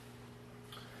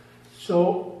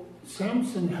 So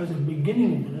Samson has a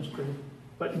beginning ministry,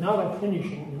 but not a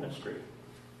finishing ministry.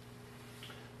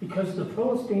 Because the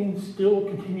Philistines still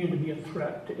continue to be a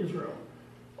threat to Israel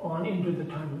on into the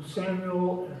time of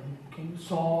Samuel and King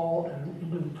Saul and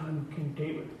into the time of King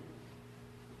David.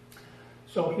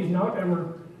 So he's not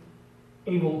ever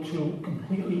able to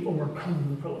completely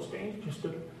overcome the Philistines, just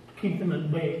to keep them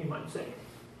at bay, you might say.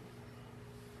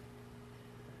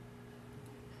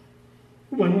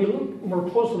 When we look more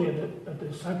closely at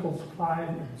the cycles 5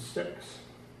 and 6,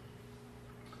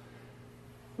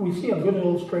 we see a good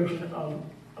illustration of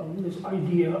this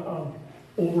idea of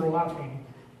overlapping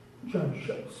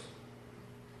judgeships.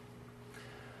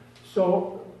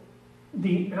 So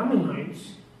the Ammonite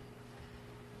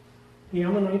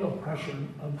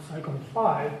oppression of cycle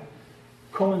 5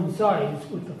 coincides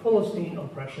with the Philistine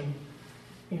oppression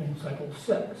in cycle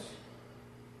 6.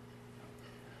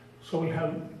 So we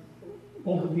have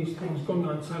both of these things going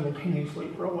on simultaneously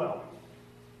for a while.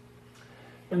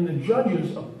 And the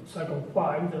judges of cycle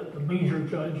 5, the major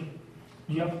judge,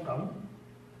 Jephthah,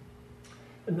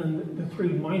 and then the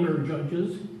three minor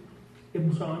judges,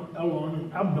 Ibzan, Elon,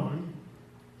 and Abdon,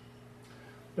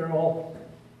 they're all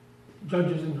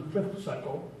judges in the 5th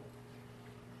cycle.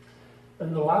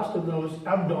 And the last of those,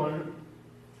 Abdon,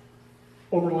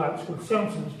 overlaps with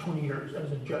Samson's 20 years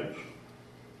as a judge.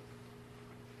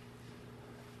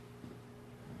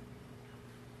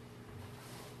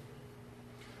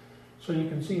 So you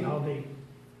can see how the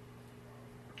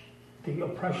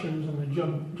oppressions and the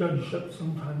judgeships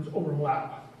sometimes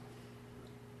overlap.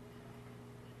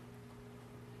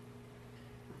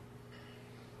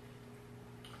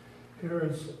 Here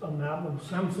is a map of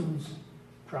Samson's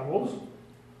travels.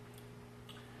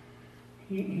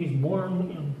 He's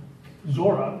born in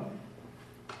Zorah,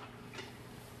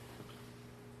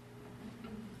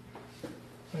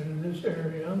 right in this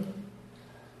area.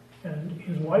 And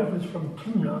his wife is from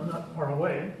Timnah, not far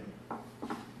away.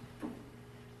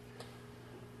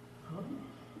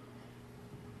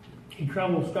 He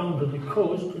travels down to the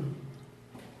coast,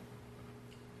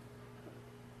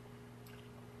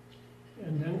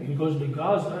 and then he goes to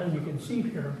Gaza, and you can see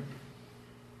here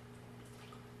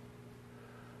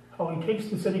how he takes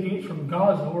the city gates from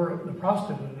Gaza, where the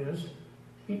prostitute is.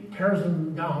 He tears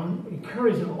them down. He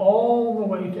carries them all the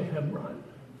way to Hebron.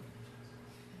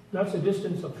 That's a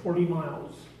distance of 40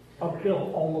 miles,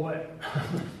 uphill all the way.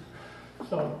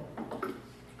 So,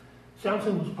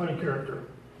 Samson was quite a character.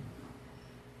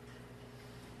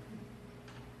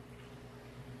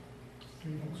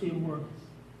 You can see a more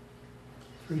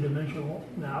three-dimensional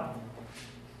map.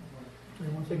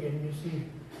 And once again, you see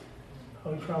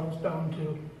how he travels down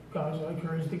to Gaza,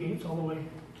 carries the gates all the way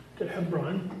to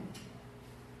Hebron.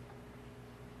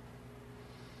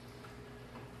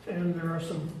 And there are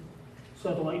some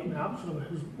satellite maps of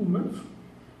his movements.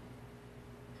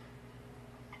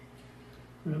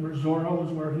 Remember, Zorah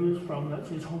was where he was from, that's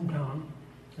his hometown.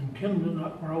 And Timnah,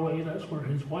 not far away, that's where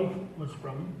his wife was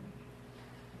from.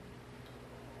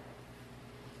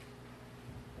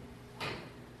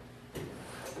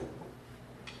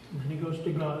 And then he goes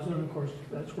to Gaza, and of course,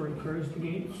 that's where he carries the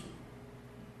gates.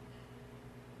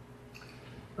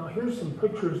 Now, here's some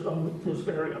pictures of this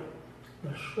area. The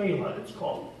Shela, it's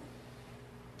called.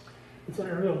 It's an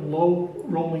area of low,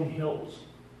 rolling hills.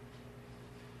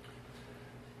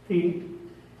 The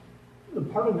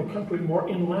part of the country more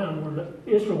inland where the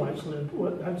Israelites lived,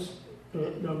 that's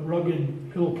the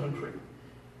rugged hill country.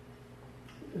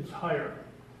 It's higher.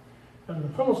 And the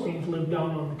Philistines lived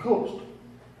down on the coast.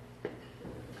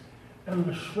 And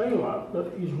the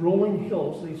Shela, these rolling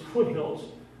hills, these foothills,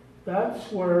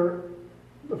 that's where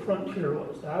the frontier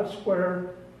was. That's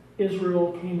where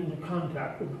Israel came into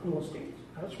contact with the Philistines.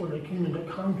 That's where they came into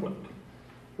conflict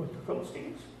with the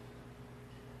Philistines.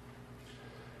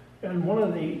 And one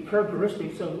of the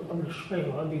characteristics of the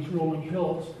Shela, these rolling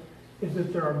hills, is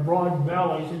that there are broad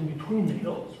valleys in between the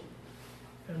hills.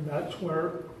 And that's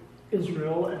where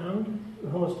Israel and the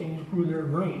Philistines grew their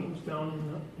grains,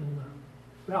 down in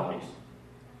the valleys.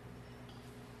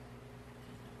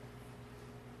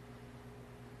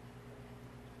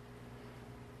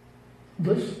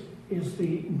 This is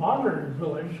the modern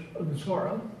village of the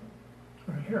Zorah,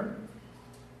 right here.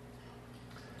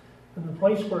 And the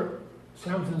place where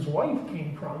Samson's wife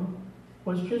came from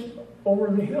was just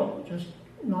over the hill, just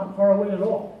not far away at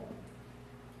all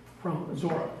from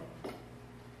Zorah.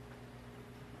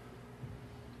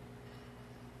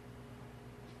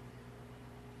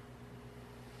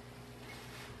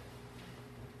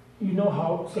 You know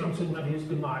how Samson met his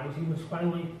demise. He was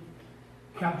finally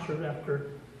captured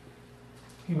after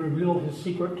he revealed his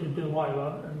secret to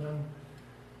Delilah, and then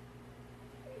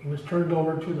he was turned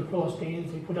over to the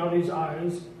Philistines. They put out his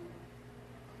eyes,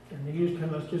 and they used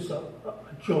him as just a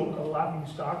joke, a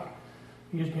laughing stock.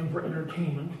 They used him for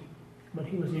entertainment, but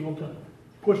he was able to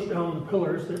push down the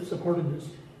pillars that supported this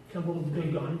temple of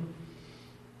Dagon.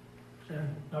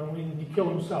 And not only did he kill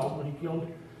himself, but he killed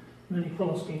many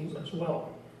Philistines as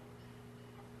well.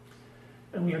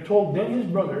 And we are told then his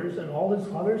brothers and all his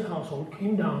father's household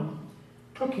came down,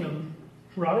 took him,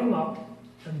 brought him up,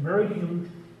 and buried him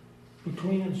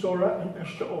between Zorah and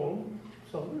Eshtaol,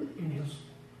 so in his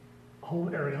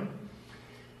home area,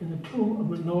 in the tomb of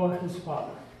Manoah his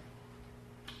father.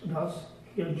 Thus,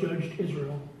 he had judged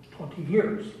Israel 20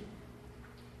 years.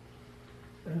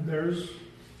 And there's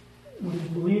what is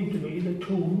believed to be the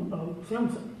tomb of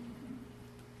Samson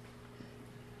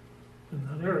in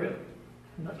that area,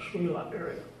 in that Shelah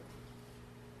area.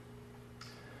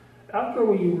 After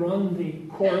we run the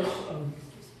course of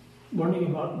learning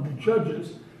about the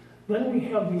judges, then we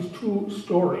have these two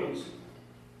stories.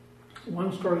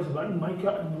 One story is about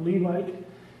Micah and the Levite,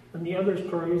 and the other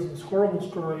story is this horrible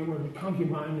story where the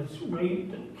concubine is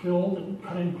raped and killed and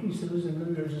cut in pieces, and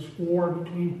then there's this war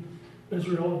between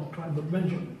Israel and the tribe of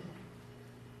Benjamin.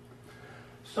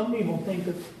 Some people think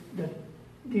that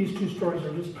these two stories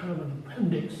are just kind of an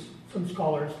appendix. Some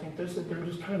scholars think this, that they're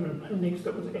just kind of an appendix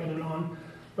that was added on.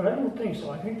 But I don't think so.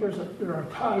 I think there are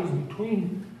ties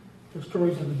between the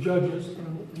stories of the judges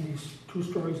and these two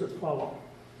stories that follow.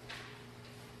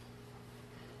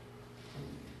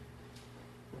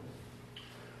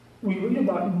 We read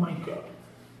about Micah,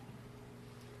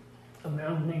 a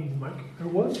man named Micah. There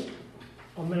was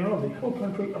a man of the hill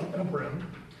country of Ephraim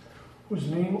whose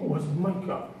name was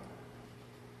Micah.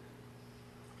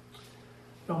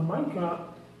 Now Micah,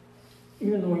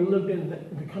 even though he lived in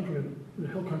the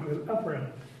hill country of Ephraim,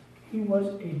 he was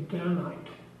a Danite,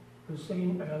 the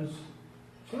same as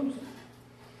Samson.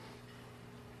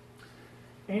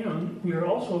 And we are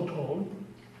also told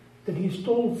that he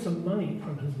stole some money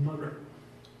from his mother.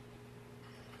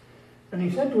 And he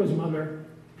said to his mother,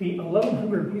 the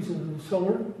 1,100 pieces of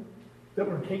silver that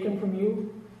were taken from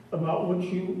you, about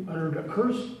which you uttered a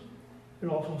curse,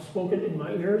 and also spoke it in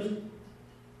my ears,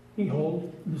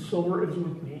 behold, the silver is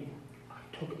with me.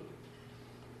 I took it.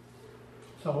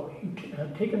 So he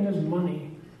had taken his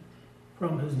money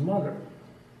from his mother.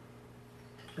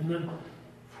 And then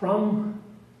from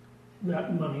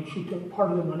that money, she took part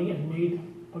of the money and made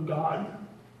a god,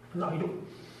 an idol.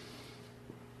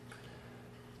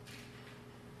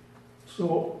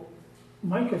 So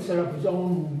Micah set up his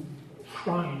own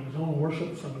shrine, his own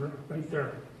worship center right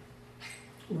there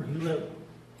where he lived.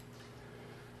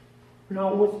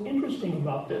 Now, what's interesting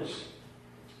about this,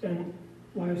 and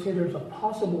why I say there's a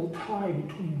possible tie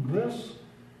between this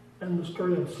and the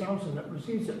story of Samson that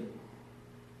precedes it.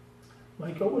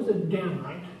 Micah was a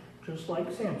Danite, just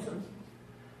like Samson,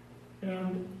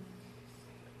 and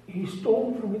he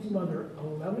stole from his mother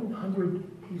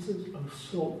 1,100 pieces of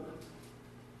silver,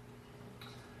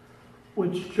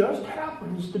 which just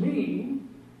happens to be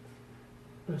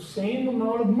the same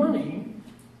amount of money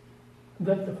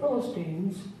that the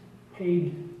Philistines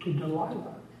paid to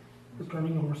Delilah for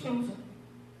turning over Samson.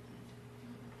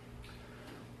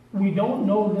 We don't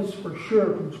know this for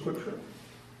sure from Scripture,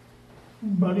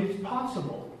 but it's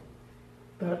possible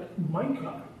that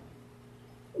Micah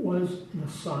was the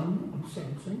son of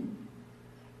Samson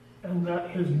and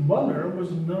that his mother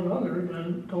was none other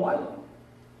than Delilah.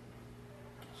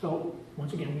 So,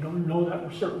 once again, we don't know that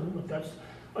for certain, but that's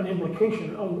an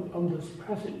implication of this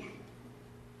passage.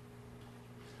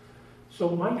 So,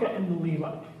 Micah and the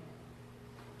Levite.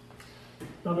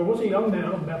 Now, there was a young man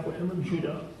of Bethlehem in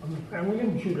Judah, of the family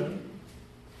of Judah,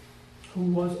 who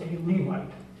was a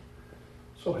Levite.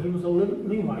 So, he was a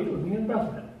Levite living in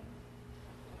Bethlehem.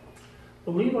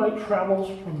 The Levite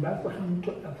travels from Bethlehem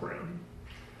to Ephraim,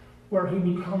 where he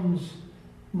becomes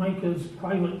Micah's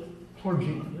private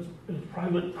clergyman, his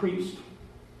private priest.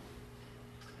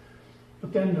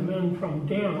 But then the men from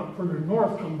Dan up further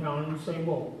north come down and say,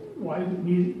 well, why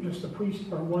be just a priest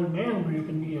for one man when you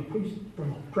can be a priest for a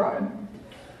whole tribe?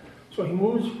 So he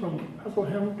moves from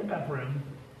Bethlehem to Ephraim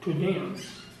to Dan.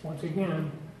 Once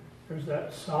again, there's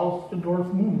that south to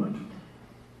north movement.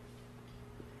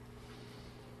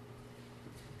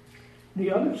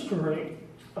 The other story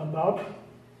about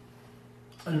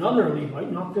another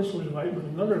Levite, not this Levite, but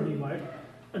another Levite,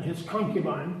 and his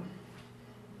concubine,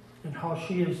 and how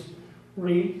she is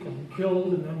raped and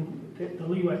killed, and then the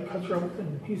Levite cuts her up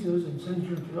in pieces and sends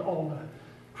her to all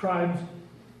the tribes,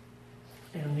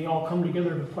 and they all come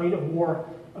together to fight a war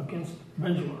against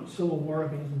Benjamin, a civil war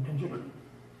against Benjamin.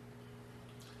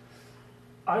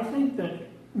 I think that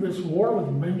this war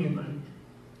with Benjamin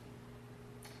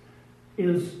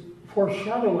is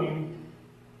foreshadowing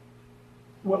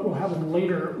what will happen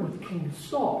later with King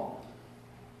Saul.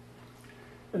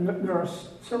 And there are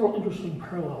several interesting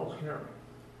parallels here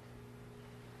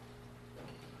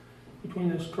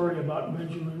between the story about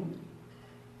Benjamin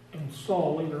and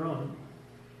Saul later on.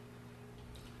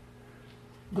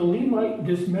 The Levite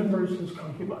dismembers his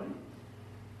concubine.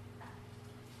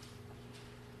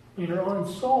 Later on,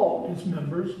 Saul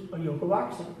dismembers a yoke of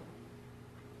oxen.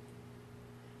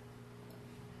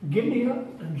 Gibeah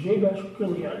and Jabesh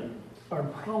Gilead are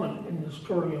prominent in the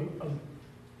story of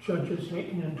Judges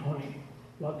 18 and 20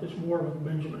 about this war with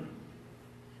Benjamin.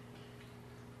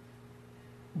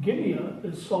 Gibeah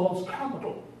is Saul's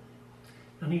capital,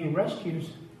 and he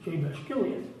rescues Jabesh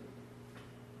Gilead.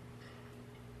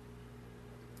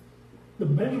 The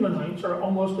Benjaminites are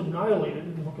almost annihilated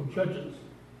in the book of Judges.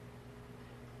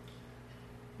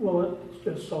 Well, it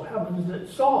just so happens that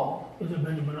Saul is a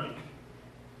Benjaminite.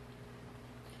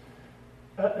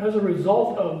 As a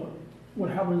result of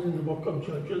what happens in the book of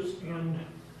Judges and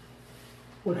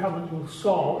what happens with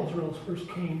Saul, Israel's first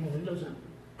king, and it doesn't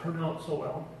turn out so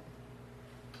well,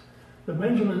 the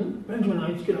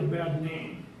Benjaminites get a bad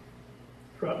name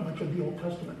throughout much of the Old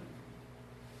Testament.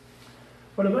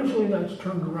 But eventually that's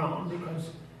turned around because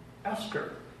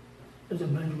Esther is a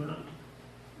Benjaminite.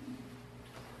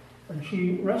 And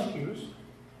she rescues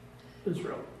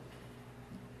Israel.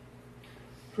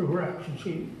 Through her action,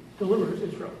 she delivers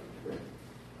Israel.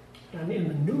 And in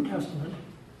the New Testament,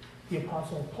 the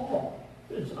Apostle Paul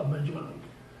is a Benjaminite.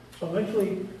 So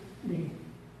eventually, the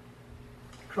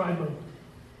tribe of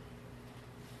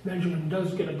Benjamin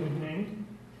does get a good name.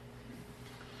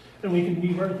 And we can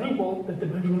be very thankful that the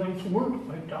Benjaminites weren't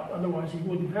wiped out. Otherwise, we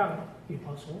wouldn't have the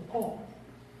Apostle Paul.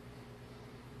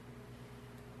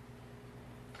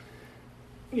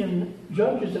 In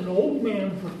Judges, an old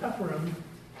man from Ephraim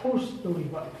hosts the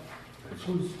Levite. It's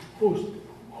who's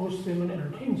hosts him and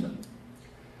entertains him.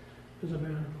 Is a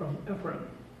man from Ephraim.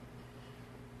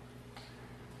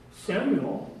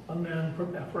 Samuel, a man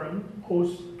from Ephraim,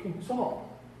 hosts King Saul.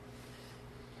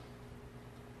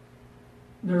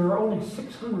 There are only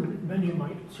 600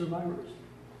 Benjamite survivors.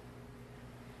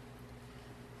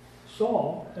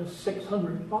 Saul has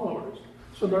 600 followers.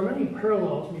 So there are many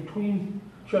parallels between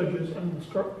Judges and the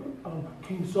story of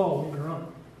King Saul later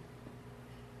on.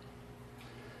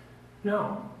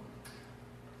 Now,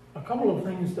 a couple of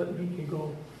things that make you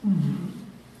go,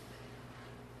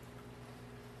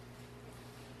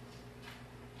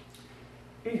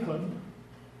 Ehud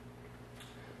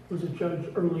was a judge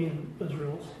early in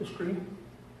Israel's history,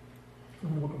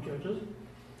 in the book of Judges.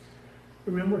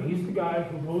 Remember, he's the guy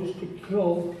who goes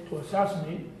to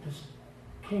assassinate this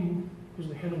king who's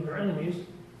the head of their enemies,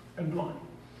 Eglon.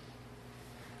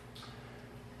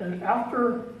 And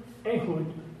after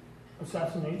Ehud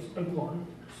assassinates Eglon,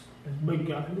 this big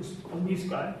guy, this police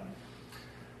guy,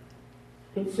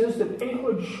 it says that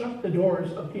Ehud shut the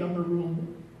doors of the other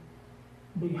room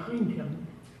behind him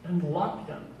and locked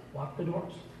the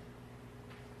doors.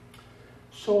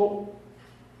 So,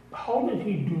 how did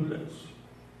he do this?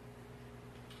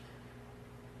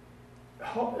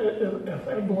 If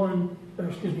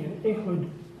Ehud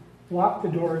locked the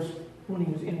doors when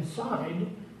he was inside,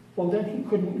 well, then he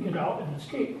couldn't get out and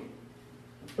escape.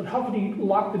 But how could he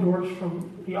lock the doors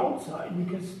from the outside?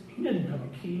 Because he didn't have a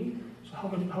key. So how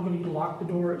could he lock the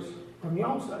doors from the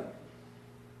outside?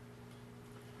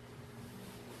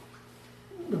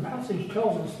 The passage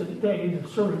tells us that they, the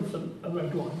servants of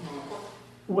Eglon,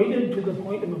 waited to the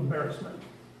point of embarrassment.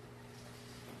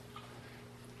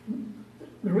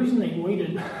 The reason they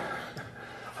waited,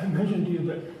 I mentioned to you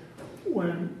that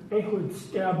when Ehud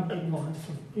stabbed Eglon,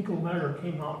 some fecal matter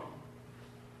came out.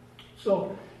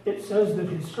 So it says that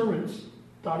his servants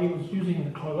thought he was using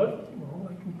the toilet. Well,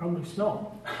 I can probably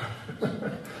smell.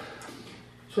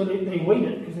 So they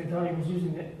waited because they thought he was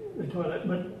using the toilet.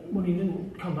 But when he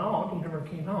didn't come out, he never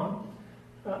came out,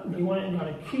 they went and got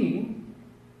a key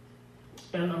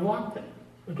and unlocked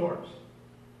the doors.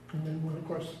 And then when, of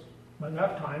course, by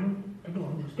that time,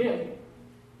 Eglon was dead.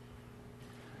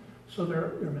 So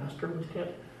their master was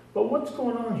dead. But what's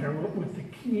going on here with the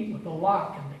key, with the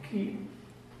lock and the key?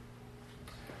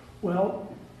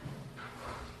 Well,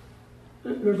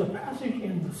 there's a passage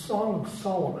in the Song of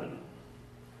Solomon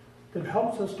that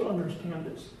helps us to understand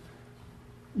this.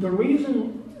 The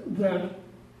reason that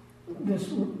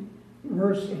this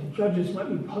verse in Judges might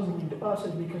be puzzling to us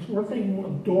is because we're thinking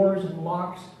of doors and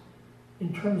locks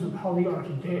in terms of how they are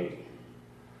today.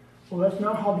 Well, that's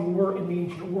not how they were in the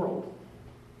ancient world.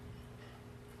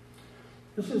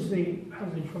 This is the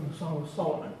passage from the Song of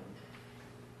Solomon.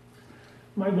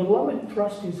 My beloved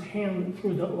thrust his hand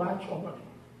through the latch opening.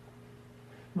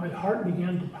 My heart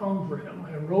began to pound for him.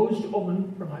 I arose to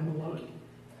open for my beloved.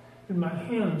 And my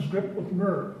hands dripped with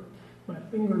myrrh, my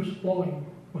fingers flowing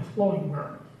with flowing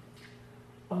myrrh.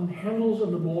 On the handles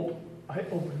of the bolt I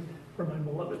opened for my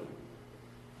beloved.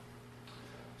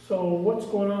 So what's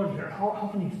going on here? How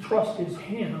can he thrust his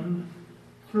hand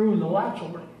through the latch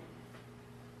opening?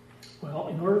 Well,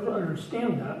 in order to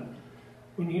understand that,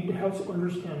 we need to have some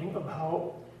understanding of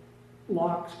how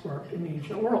locks worked in the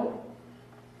ancient world.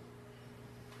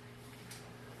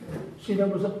 See, there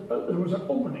was an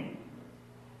opening.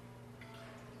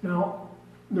 Now,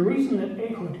 the reason that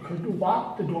Ehud could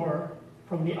lock the door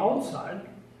from the outside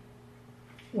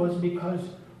was because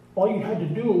all you had to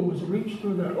do was reach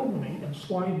through that opening and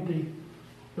slide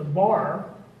the bar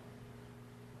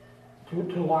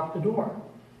to lock the door.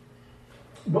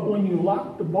 But when you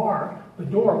locked the door,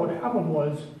 what happened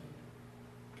was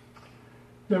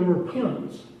there were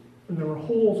pins and there were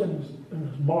holes in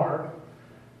this bar,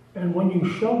 and when you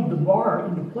shoved the bar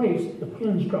into place, the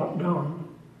pins dropped down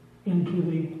into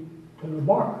the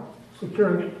bar,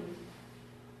 securing it.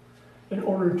 In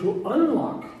order to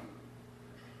unlock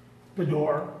the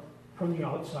door from the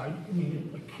outside, you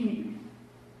needed a key.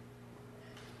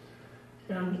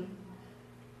 And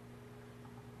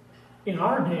in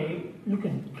our day, you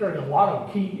can carry a lot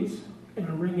of keys in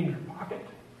a ring in your pocket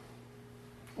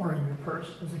or in your purse,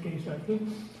 as the case might be.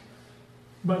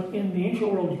 But in the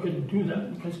ancient world, you couldn't do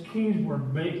that because keys were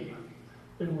big.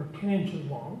 They were 10 inches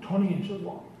long, 20 inches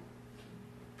long.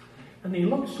 And they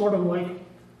looked sort of like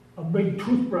a big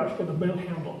toothbrush with a bent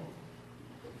handle.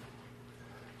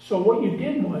 So what you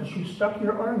did was you stuck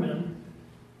your arm in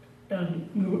and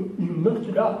you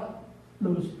lifted up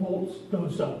those bolts,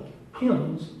 those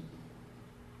pins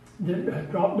that had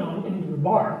dropped down into the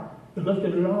bar. You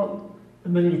lifted it out,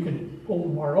 and then you could pull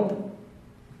the bar open.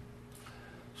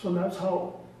 So that's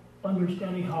how,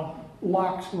 understanding how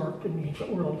locks worked in the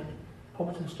ancient world.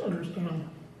 Helps us to understand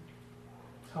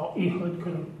how Ehud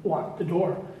could have locked the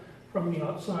door from the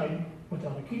outside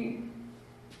without a key.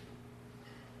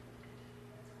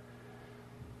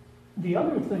 The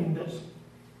other thing that's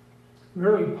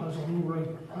very puzzling, very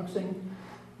perplexing,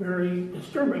 very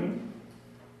disturbing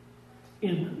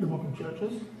in the book of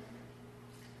Judges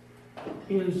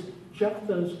is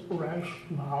Jephthah's rash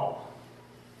vow.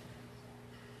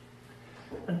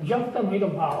 And Jephthah made a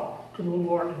vow to the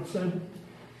Lord and said,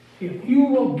 if you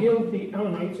will give the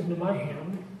Ammonites into my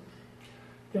hand,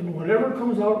 then whatever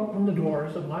comes out from the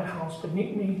doors of my house to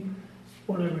meet me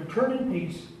when I return in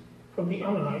peace from the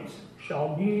Ammonites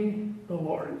shall be the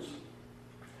Lord's.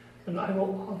 And I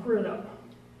will offer it up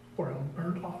for a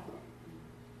burnt offering.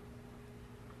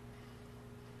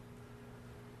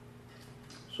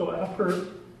 So after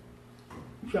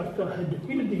Jephthah had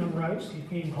defeated the Amorites, he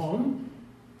came home.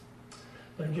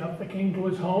 Then Jephthah came to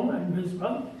his home at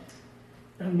Mizpah,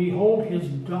 and behold, his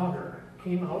daughter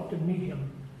came out to meet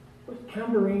him with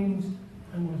tambourines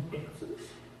and with dances.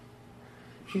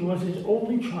 She was his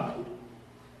only child.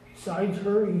 Besides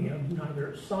her, he had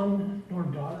neither son nor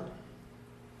daughter.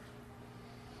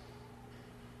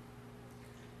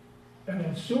 And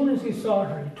as soon as he saw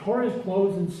her, he tore his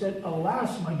clothes and said,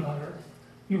 alas, my daughter,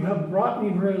 you have brought me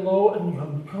very low, and you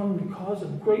have become the cause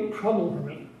of great trouble for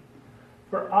me.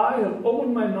 For I have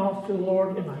opened my mouth to the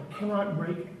Lord, and I cannot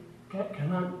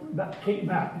take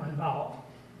back my vow.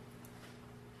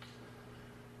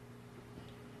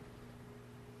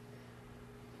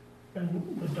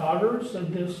 And the daughter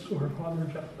said this to her father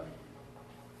Jephthah,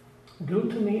 do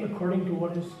to me according to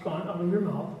what has gone out of your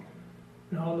mouth,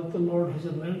 now that the Lord has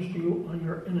avenged you on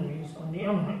your enemies, on the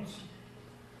Ammonites.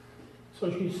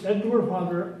 So she said to her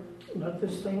father, let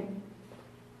this thing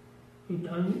be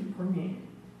done for me.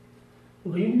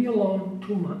 Leave me alone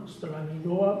 2 months, that I may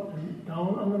go up and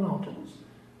down on the mountains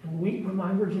and weep for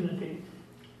my virginity,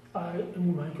 I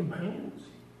and my companions.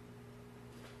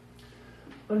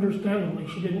 Understandably,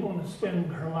 she didn't want to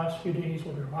spend her last few days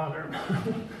with her father.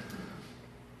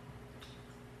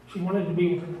 She wanted to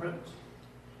be with her friends.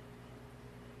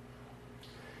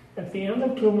 At the end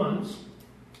of 2 months,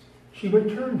 she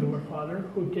returned to her father,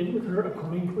 who did with her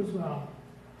according to his vow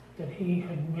that he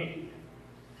had made.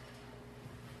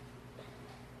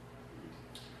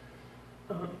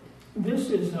 This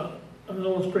is an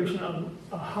illustration of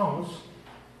a house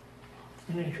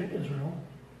in ancient Israel.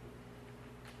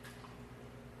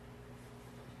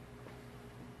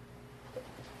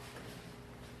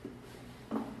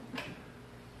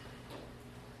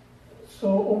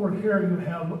 So over here you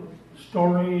have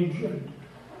storage and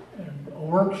a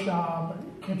workshop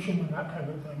and kitchen and that type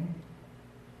of thing.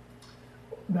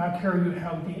 Back here you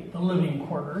have the living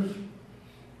quarters.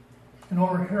 And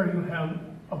over here you have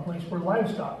a place where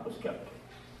livestock was kept.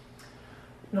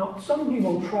 Now, some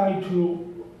people try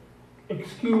to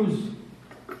excuse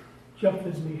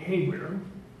Jephthah's behavior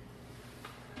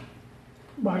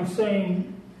by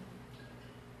saying,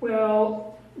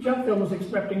 well, Jephthah was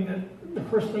expecting that the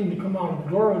first thing to come out of the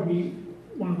door would be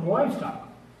one of the livestock.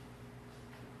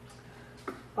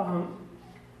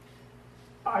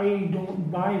 I don't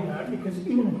buy that, because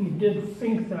even if he did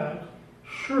think that,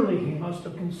 surely he must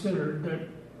have considered that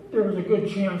there was a good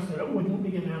chance that it wouldn't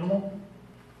be an animal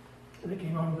that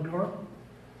came out of the door.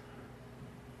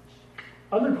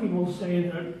 Other people say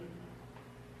that,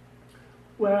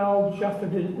 well, Jephthah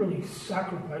didn't really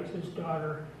sacrifice his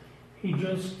daughter. He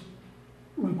just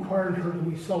required her to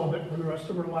be celibate for the rest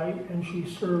of her life, and she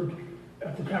served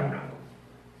at the tabernacle.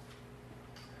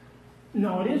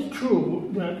 Now, it is true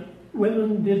that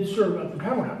women did serve at the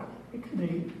tabernacle.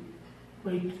 They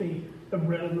baked the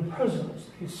bread of the presence.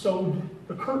 They sewed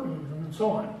the curtains and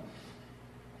so on.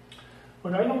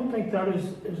 But I don't think that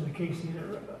is the case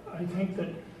either. I think that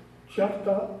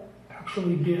Jephthah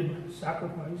actually did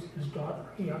sacrifice his daughter.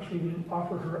 He actually did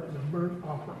offer her as a burnt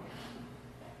offering.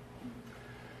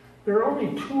 There are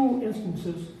only 2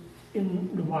 instances in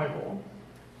the Bible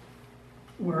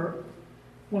where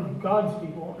one of God's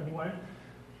people, anyway,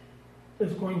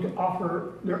 is going to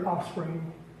offer their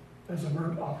offspring as a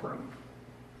burnt offering.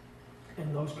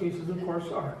 And those cases, of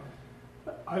course, are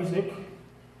Isaac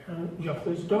and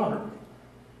Jephthah's daughter.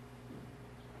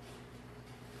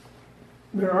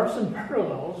 There are some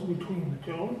parallels between the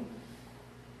 2.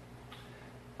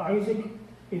 Isaac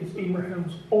is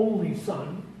Abraham's only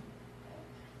son.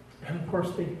 And of course,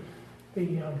 the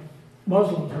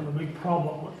Muslims have a big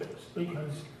problem with this,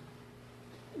 because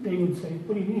they would say,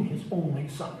 what do you mean his only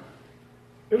son?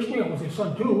 Ishmael was his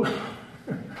son too.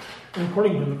 And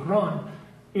according to the Quran,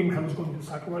 Abraham was going to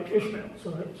sacrifice Ishmael.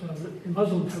 So the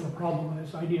Muslims have a problem with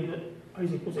this idea that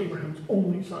Isaac was Abraham's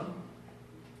only son.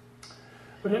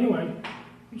 But anyway,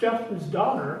 Jephthah's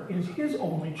daughter is his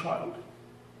only child.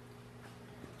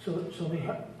 So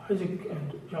Isaac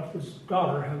and Jephthah's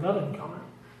daughter have that in common.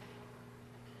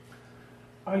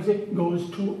 Isaac goes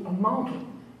to a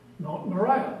mountain, Mount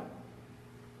Moriah.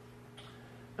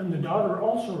 And the daughter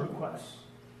also requests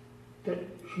that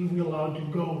she be allowed to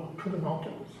go to the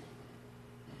mountains.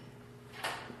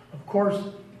 Of course,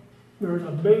 there is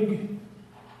a big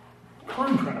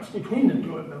contrast between the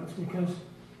two events because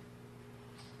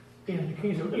in the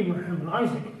case of Abraham and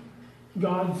Isaac,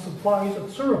 God supplies a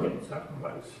surrogate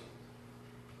sacrifice.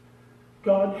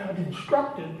 God had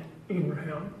instructed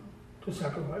Abraham to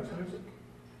sacrifice Isaac.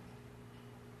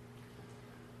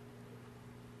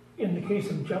 In the case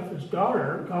of Jephthah's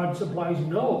daughter, God supplies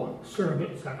no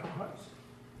surrogate sacrifice.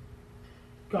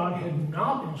 God had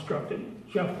not instructed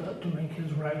Jephthah to make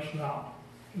his rash vow.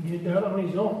 He did that on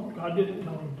his own. God didn't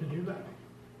tell him to do that.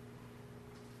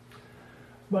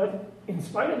 But in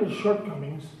spite of his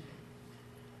shortcomings,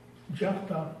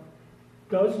 Jephthah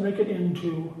does make it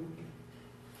into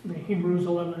the Hebrews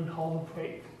 11 Hall of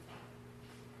Faith.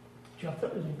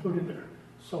 Jephthah is included there.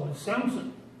 So is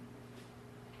Samson.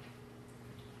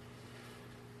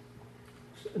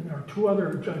 And there are two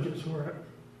other judges who are,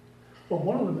 well,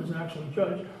 one of them is actually a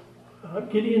judge.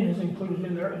 Gideon is included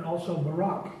in there, and also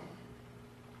Barak,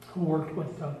 who worked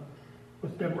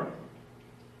with Deborah.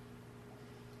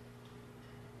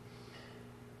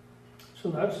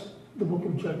 So that's the book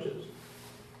of Judges.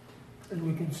 And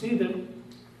we can see that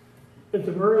it's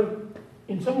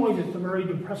in some ways it's a very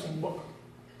depressing book.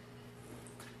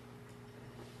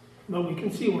 But we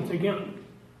can see once again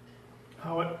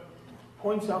how it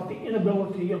points out the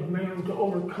inability of man to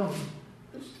overcome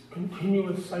this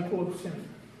continuous cycle of sin.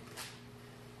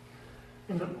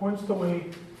 And it points the way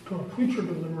to a future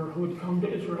deliverer who would come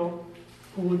to Israel,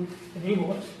 who would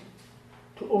enable us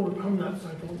to overcome that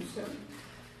cycle of sin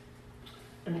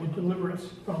and would deliver us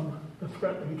from the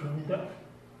threat of eternal death.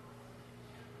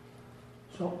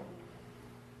 So,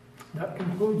 that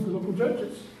concludes the book of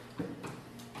Judges.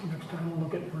 Next time we'll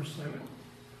look at 1 Samuel.